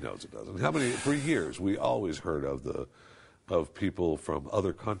 I mean, he knows it doesn't. For years, we always heard of people from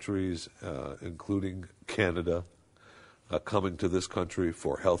other countries, including Canada, coming to this country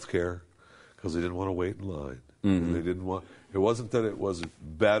for health care because they didn't want to wait in line. Mm-hmm. They didn't want. It wasn't that it was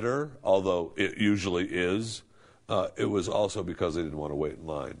better, although it usually is. It was also because they didn't want to wait in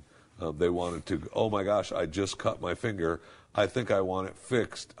line. They wanted to. Oh my gosh! I just cut my finger. I think I want it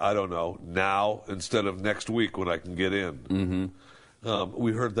fixed. I don't know, now instead of next week when I can get in. Mm-hmm.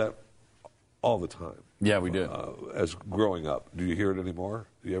 We heard that all the time. Yeah, we did. As growing up. Do you hear it anymore?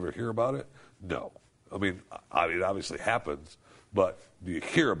 Do you ever hear about it? No. I mean, it obviously happens, but do you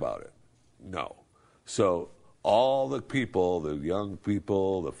hear about it? No. So all the people, the young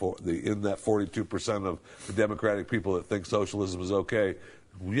people, in that 42% of the Democratic people that think socialism is okay,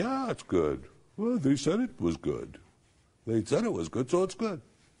 yeah, it's good. Well, they said it was good. They said it was good, so it's good.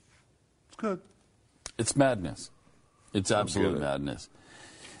 It's good. It's madness. It's absolute madness.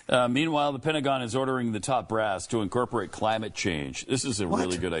 Meanwhile, the Pentagon is ordering the top brass to incorporate climate change. This is a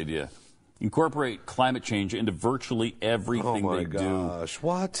really good idea. Incorporate climate change into virtually everything they do. Oh, my gosh.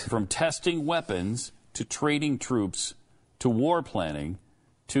 What? From testing weapons to trading troops to war planning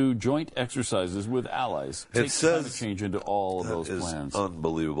to joint exercises with allies. Take climate change into all of those plans.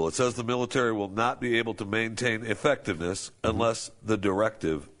 Unbelievable. It says the military will not be able to maintain effectiveness unless the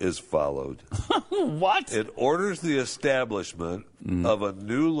directive is followed. What? It orders the establishment of a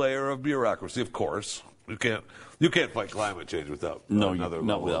new layer of bureaucracy. Of course, you can't fight climate change without another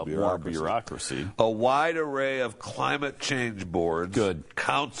level of more bureaucracy. A wide array of climate change boards,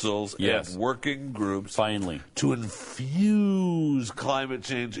 councils, and working groups. Finally, to infuse climate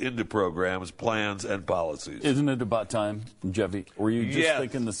change into programs, plans, and policies. Isn't it about time, Jeffy? Were you just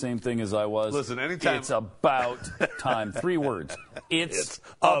thinking the same thing as I was? Listen, anytime. It's about time. 3 words. It's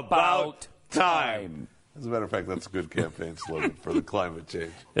about time. As a matter of fact, that's a good campaign slogan for the climate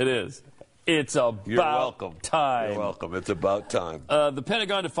change. It is. It's about time. You're welcome. It's about time. The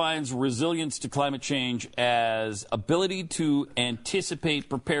Pentagon defines resilience to climate change as ability to anticipate,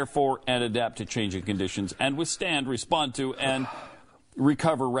 prepare for, and adapt to changing conditions and withstand, respond to, and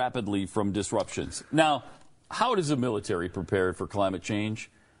recover rapidly from disruptions. Now, how does the military prepare for climate change?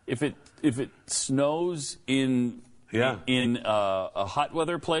 If it snows in a hot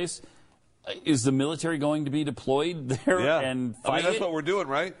weather place, is the military going to be deployed there and fight that's what we're doing,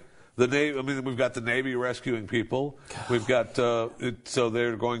 right? The Navy. I mean, we've got the Navy rescuing people. We've got so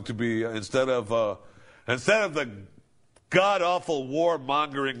they're going to be instead of the god awful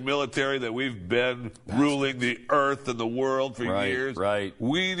warmongering military that we've been ruling the earth and the world for years. Right.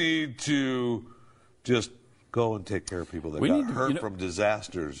 We need to just go and take care of people that got hurt from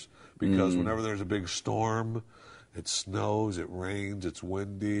disasters because whenever there's a big storm, it snows, it rains, it's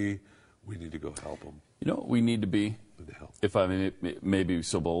windy. We need to go help them. You know what we need to be? If I may be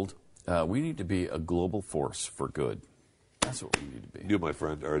so bold, we need to be a global force for good. That's what we need to be. You, my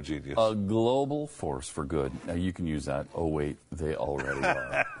friend, are a genius. A global force for good. Now, you can use that. Oh, wait, they already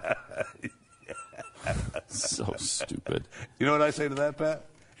are. So stupid. You know what I say to that, Pat?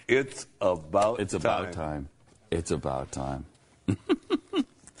 It's about time. It's about time.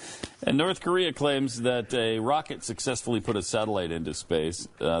 And North Korea claims that a rocket successfully put a satellite into space.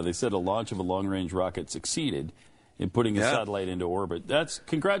 They said a launch of a long-range rocket succeeded in putting a satellite into orbit.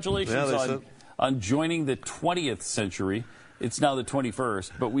 Congratulations on joining the 20th century. It's now the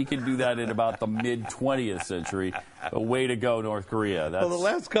 21st, but we can do that in about the mid-20th century. But way to go, North Korea. The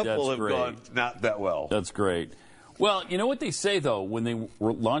last couple have gone not that well. That's great. Well, you know what they say, though, when they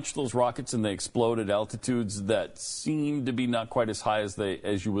launch those rockets and they explode at altitudes that seem to be not quite as high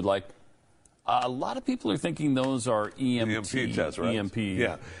as you would like, a lot of people are thinking those are EMP tests, right? EMP.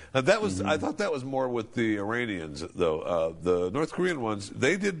 Yeah. That was. I thought that was more with the Iranians, though. The North Korean ones,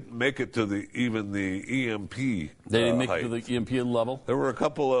 they didn't make it to even the EMP. They didn't make height. it to the EMP level. There were a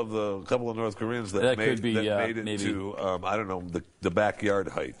couple of North Koreans that made it maybe. to I don't know the backyard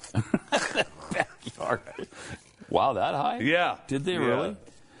height. Backyard. Wow, that high? Yeah. Did they really?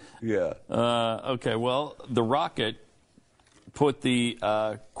 Yeah. Okay. Well, the rocket put the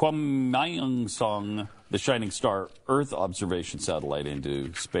Kwangmyongsong the Shining Star Earth observation satellite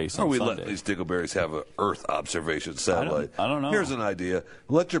into space Or on we Sunday. let these Dingleberries have an Earth observation satellite? I don't know. Here's an idea.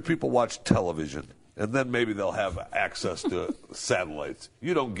 Let your people watch television, and then maybe they'll have access to satellites.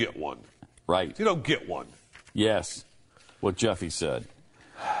 You don't get one. Right. You don't get one. Yes, what Jeffy said.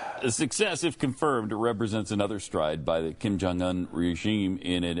 The success, if confirmed, represents another stride by the Kim Jong-un regime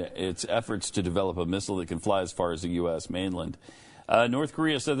in its efforts to develop a missile that can fly as far as the U.S. mainland. North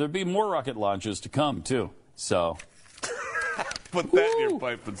Korea said there'd be more rocket launches to come, too. So, put that in your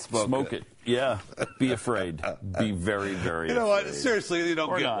pipe and smoke it. Yeah. Be afraid. Be very, very You know what? afraid. Seriously, you don't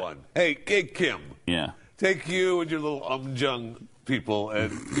Or get not. one. Hey, Kim. Yeah. Take you and your little Jung people,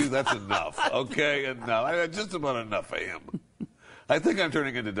 and that's enough. Okay? Enough. I mean, just about enough of him. I think I'm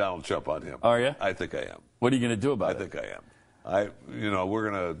turning into Donald Trump on him. Are you? I think I am. What are you going to do about it? I think I am.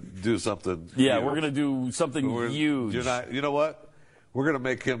 We're going to do something. Yeah, huge. we're going to do something huge. You know what? We're going to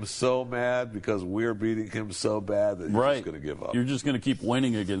make him so mad because we're beating him so bad that he's just going to give up. You're just going to keep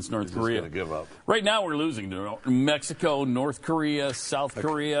winning against North Korea. He's going to give up. Right now we're losing to Mexico, North Korea, South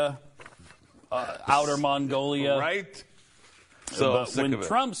Korea, Outer Mongolia. Right? So but when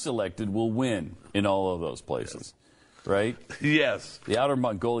Trump's elected, we'll win in all of those places. Right? Yes. The Outer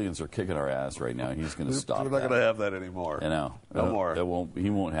Mongolians are kicking our ass right now. He's going to stop. We're not going to have that anymore. I know. No more.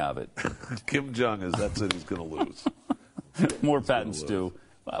 He won't have it. Kim Jong that's it. He's going to lose. More Pat Stu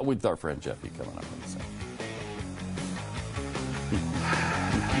with our friend Jeffy coming up in a second.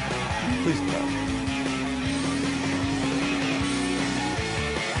 Please stop.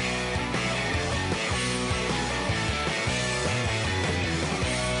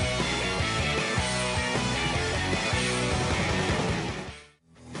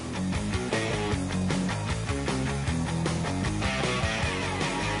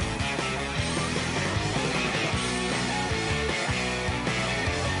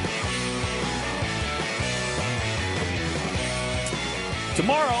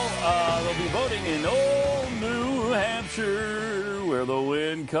 Tomorrow, they'll be voting in old New Hampshire, where the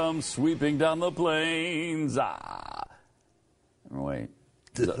wind comes sweeping down the plains. Wait.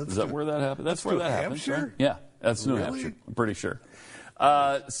 Is that where that happened? That's where that happens, right? Yeah, that's New Hampshire. I'm pretty sure.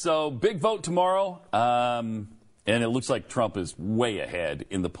 So, big vote tomorrow. And it looks like Trump is way ahead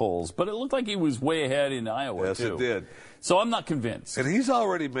in the polls. But it looked like he was way ahead in Iowa, too. Yes, it did. So I'm not convinced. And he's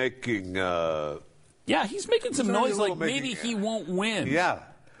already making... yeah, he's making some noise like maybe he won't win. Yeah.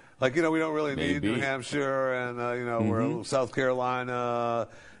 Like, we don't really need New Hampshire, and, we're South Carolina.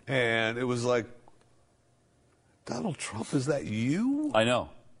 And it was like, Donald Trump, is that you? I know.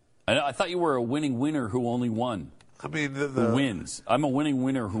 I thought you were a winning winner who only won. I mean, who wins. I'm a winning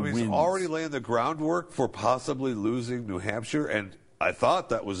winner who wins. He's already laying the groundwork for possibly losing New Hampshire, and I thought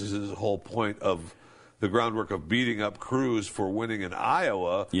that was his whole point of the groundwork of beating up Cruz for winning in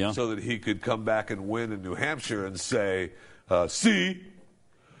Iowa so that he could come back and win in New Hampshire and say, won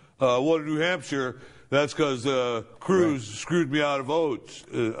in New Hampshire, that's because Cruz screwed me out of votes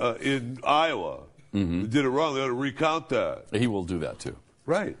in Iowa. They did it wrong. They ought to recount that. He will do that, too.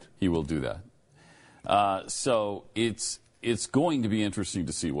 Right. He will do that. So it's going to be interesting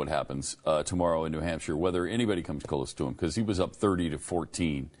to see what happens tomorrow in New Hampshire, whether anybody comes close to him, because he was up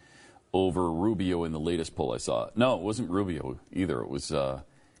 30-14 over Rubio in the latest poll I saw. No, it wasn't Rubio either. It was the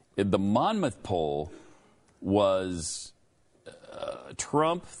Monmouth poll was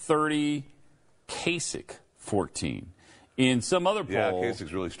Trump 30, Kasich 14. In some other poll... Yeah,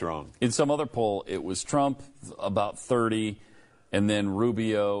 Kasich's really strong. In some other poll, it was Trump about 30, and then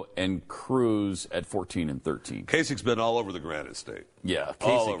Rubio and Cruz at 14 and 13. Kasich's been all over the Granite State. Yeah,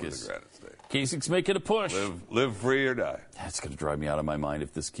 all over the Granite State. Kasich's making a push. Live free or die. That's going to drive me out of my mind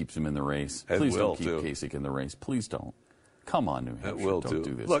if this keeps him in the race. It Please will, don't keep too. Kasich in the race. Please don't. Come on, New Hampshire. It will, don't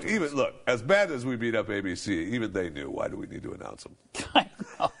too. do this. Look, as bad as we beat up ABC, even they knew. Why do we need to announce them? I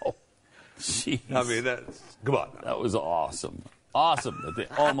know. Jeez. I mean, come on. That was awesome. Awesome that they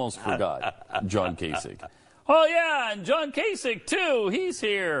almost forgot John Kasich. Oh, yeah, and John Kasich, too. He's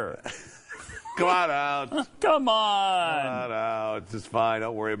here. Come on out. Come on. Come on out. It's fine.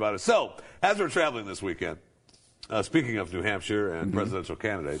 Don't worry about it. So, as we're traveling this weekend, speaking of New Hampshire and presidential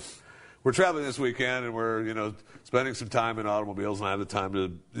candidates, we're traveling this weekend and we're, spending some time in automobiles, and I have the time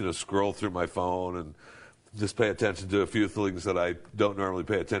to, scroll through my phone and just pay attention to a few things that I don't normally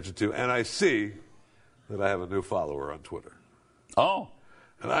pay attention to. And I see that I have a new follower on Twitter. Oh.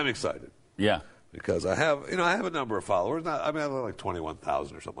 And I'm excited. Yeah. Because I have a number of followers. I have like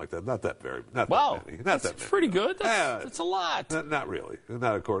 21,000 or something like that. Not that many. That's that many. Pretty good. That's a lot. Not really.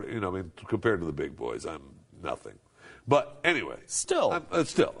 Not according. Compared to the big boys, I'm nothing. But anyway, still,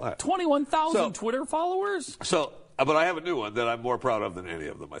 right. 21,000 Twitter followers. So, but I have a new one that I'm more proud of than any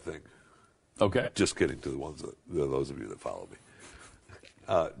of them, I think. Okay. Just kidding to those of you that follow me.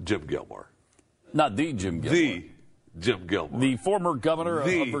 Jim Gilmore. Not the Jim Gilmore. The Jim Gilmore. The former governor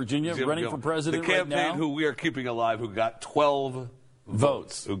of Virginia, Jim running Gilmore. for president the right now. The campaign who we are keeping alive, who got 12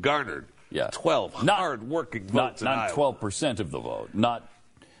 votes. Who garnered 12 hard-working votes in Not Iowa. 12% of the vote.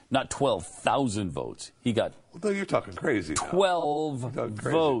 Not 12,000 votes. He got Well, you're talking crazy 12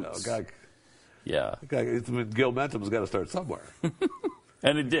 votes. Yeah. Gilmentum's got to start somewhere.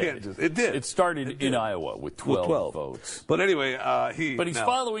 And it did. It did. It started in Iowa with 12 votes. But anyway, But he's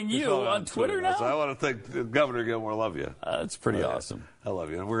following you on Twitter now? So I want to thank Governor Gilmore. Love you. That's pretty awesome. I love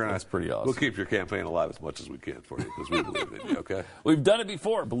you. And That's pretty awesome. We'll keep your campaign alive as much as we can for you because we believe in you, okay? We've done it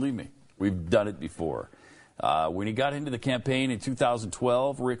before, believe me. We've done it before. When he got into the campaign in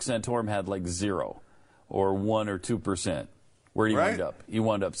 2012, Rick Santorum had like 0 or 1 or 2%. Where did he wind up? He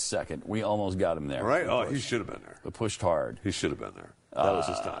wound up second. We almost got him there. Right? Oh, he should have been there. But pushed hard. He should have been there. That was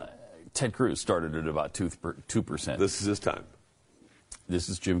his time. Ted Cruz started at about 2%. This is his time. This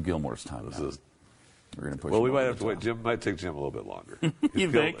is Jim Gilmore's time. We're going to push. Well, we might have to wait. Jim might take Jim a little bit longer.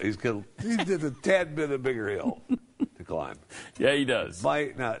 You think? He did a tad bit of bigger hill to climb. Yeah, he does.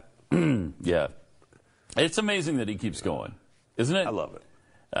 Might not. Yeah. It's amazing that he keeps going, isn't it? I love it.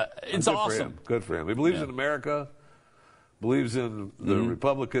 It's awesome. Good for him. He believes in America. Believes in the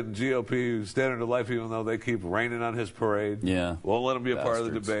Republican GOP standard of life, even though they keep raining on his parade. Yeah. Won't let him be a part of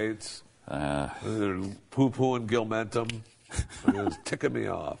the debates. They're poo-pooing Gilmentum. It's ticking me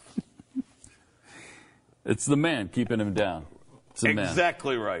off. It's the man keeping him down. It's the man.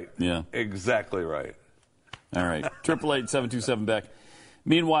 Exactly right. Yeah. Exactly right. All right. 888-727-BECK.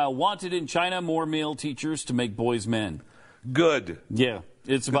 Meanwhile, wanted in China, more male teachers to make boys men. Good. Yeah.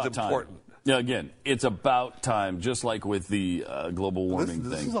 It's about time. Important. Yeah, again, it's about time, just like with the global warming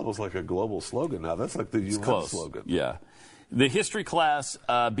thing. This is almost like a global slogan now. That's like the UN slogan. Yeah. The history class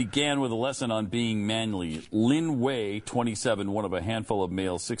began with a lesson on being manly. Lin Wei, 27, one of a handful of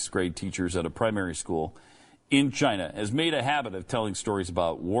male sixth-grade teachers at a primary school in China, has made a habit of telling stories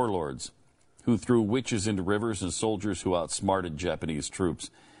about warlords who threw witches into rivers and soldiers who outsmarted Japanese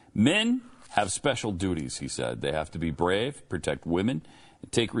troops. Men have special duties, he said. They have to be brave, protect women,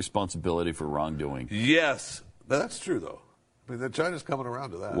 and take responsibility for wrongdoing. Yes. That's true, though. I mean, China's coming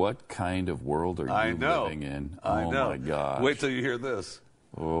around to that. What kind of world are you living in? I know. My gosh. Wait till you hear this.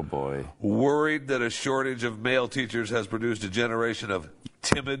 Oh, boy. Worried that a shortage of male teachers has produced a generation of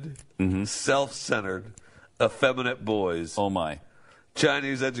timid, self-centered, effeminate boys. Oh, my.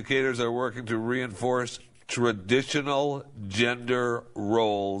 Chinese educators are working to reinforce traditional gender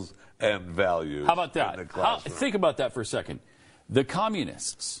roles and values. How about that? In the classroom. Think about that for a second. The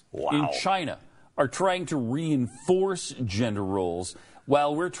communists in China are trying to reinforce gender roles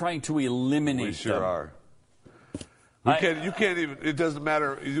while we're trying to eliminate We sure them. are. You can't even, it doesn't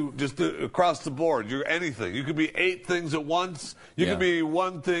matter, you just across the board, you're anything. You can be 8 things at once, you can be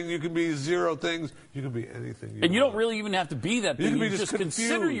 1 thing, you can be 0 things, you can be anything. And you don't really even have to be that thing. You can be You just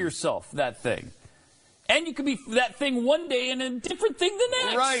consider confused. yourself that thing. And you can be that thing one day and a different thing the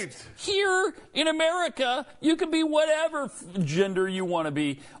next. Right. Here in America, you can be whatever gender you want to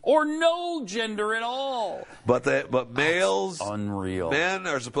be, or no gender at all. But males, unreal. Men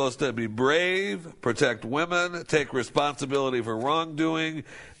are supposed to be brave, protect women, take responsibility for wrongdoing,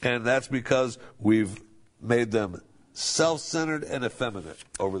 and that's because we've made them self-centered and effeminate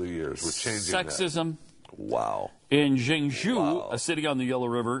over the years. We're changing Sexism. that. Wow. In Zhengzhou, a city on the Yellow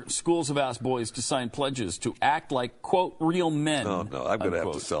River, schools have asked boys to sign pledges to act like, quote, real men. Oh, no, I'm going to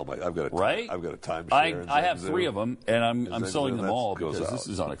have to sell my, I've got a timeshare. I have 3 of them, and I'm selling them all goes because out. this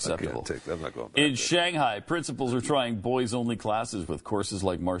is unacceptable. I'm not going back In there. Shanghai, principals are trying boys-only classes with courses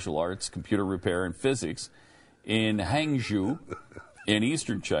like martial arts, computer repair, and physics. In Hangzhou, in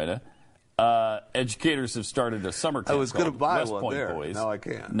eastern China, educators have started a summer camp I was going to called buy West one Point there. Boys. Now I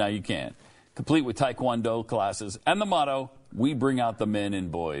can't. Now you can't. Complete with Taekwondo classes and the motto, we bring out the men in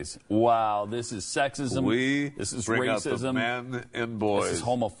boys. Wow, this is sexism. This is bring racism. out the men and boys. This is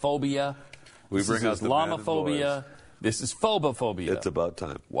homophobia. We bring out the men and Islamophobia. boys. This is phobophobia. It's about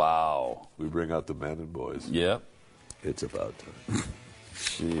time. Wow. We bring out the men and boys. Yep. It's about time.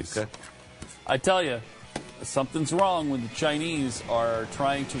 Jeez. Okay. I tell you, something's wrong when the Chinese are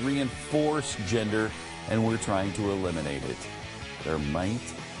trying to reinforce gender and we're trying to eliminate it. There might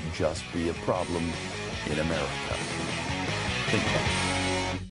just be a problem in America. Think about it.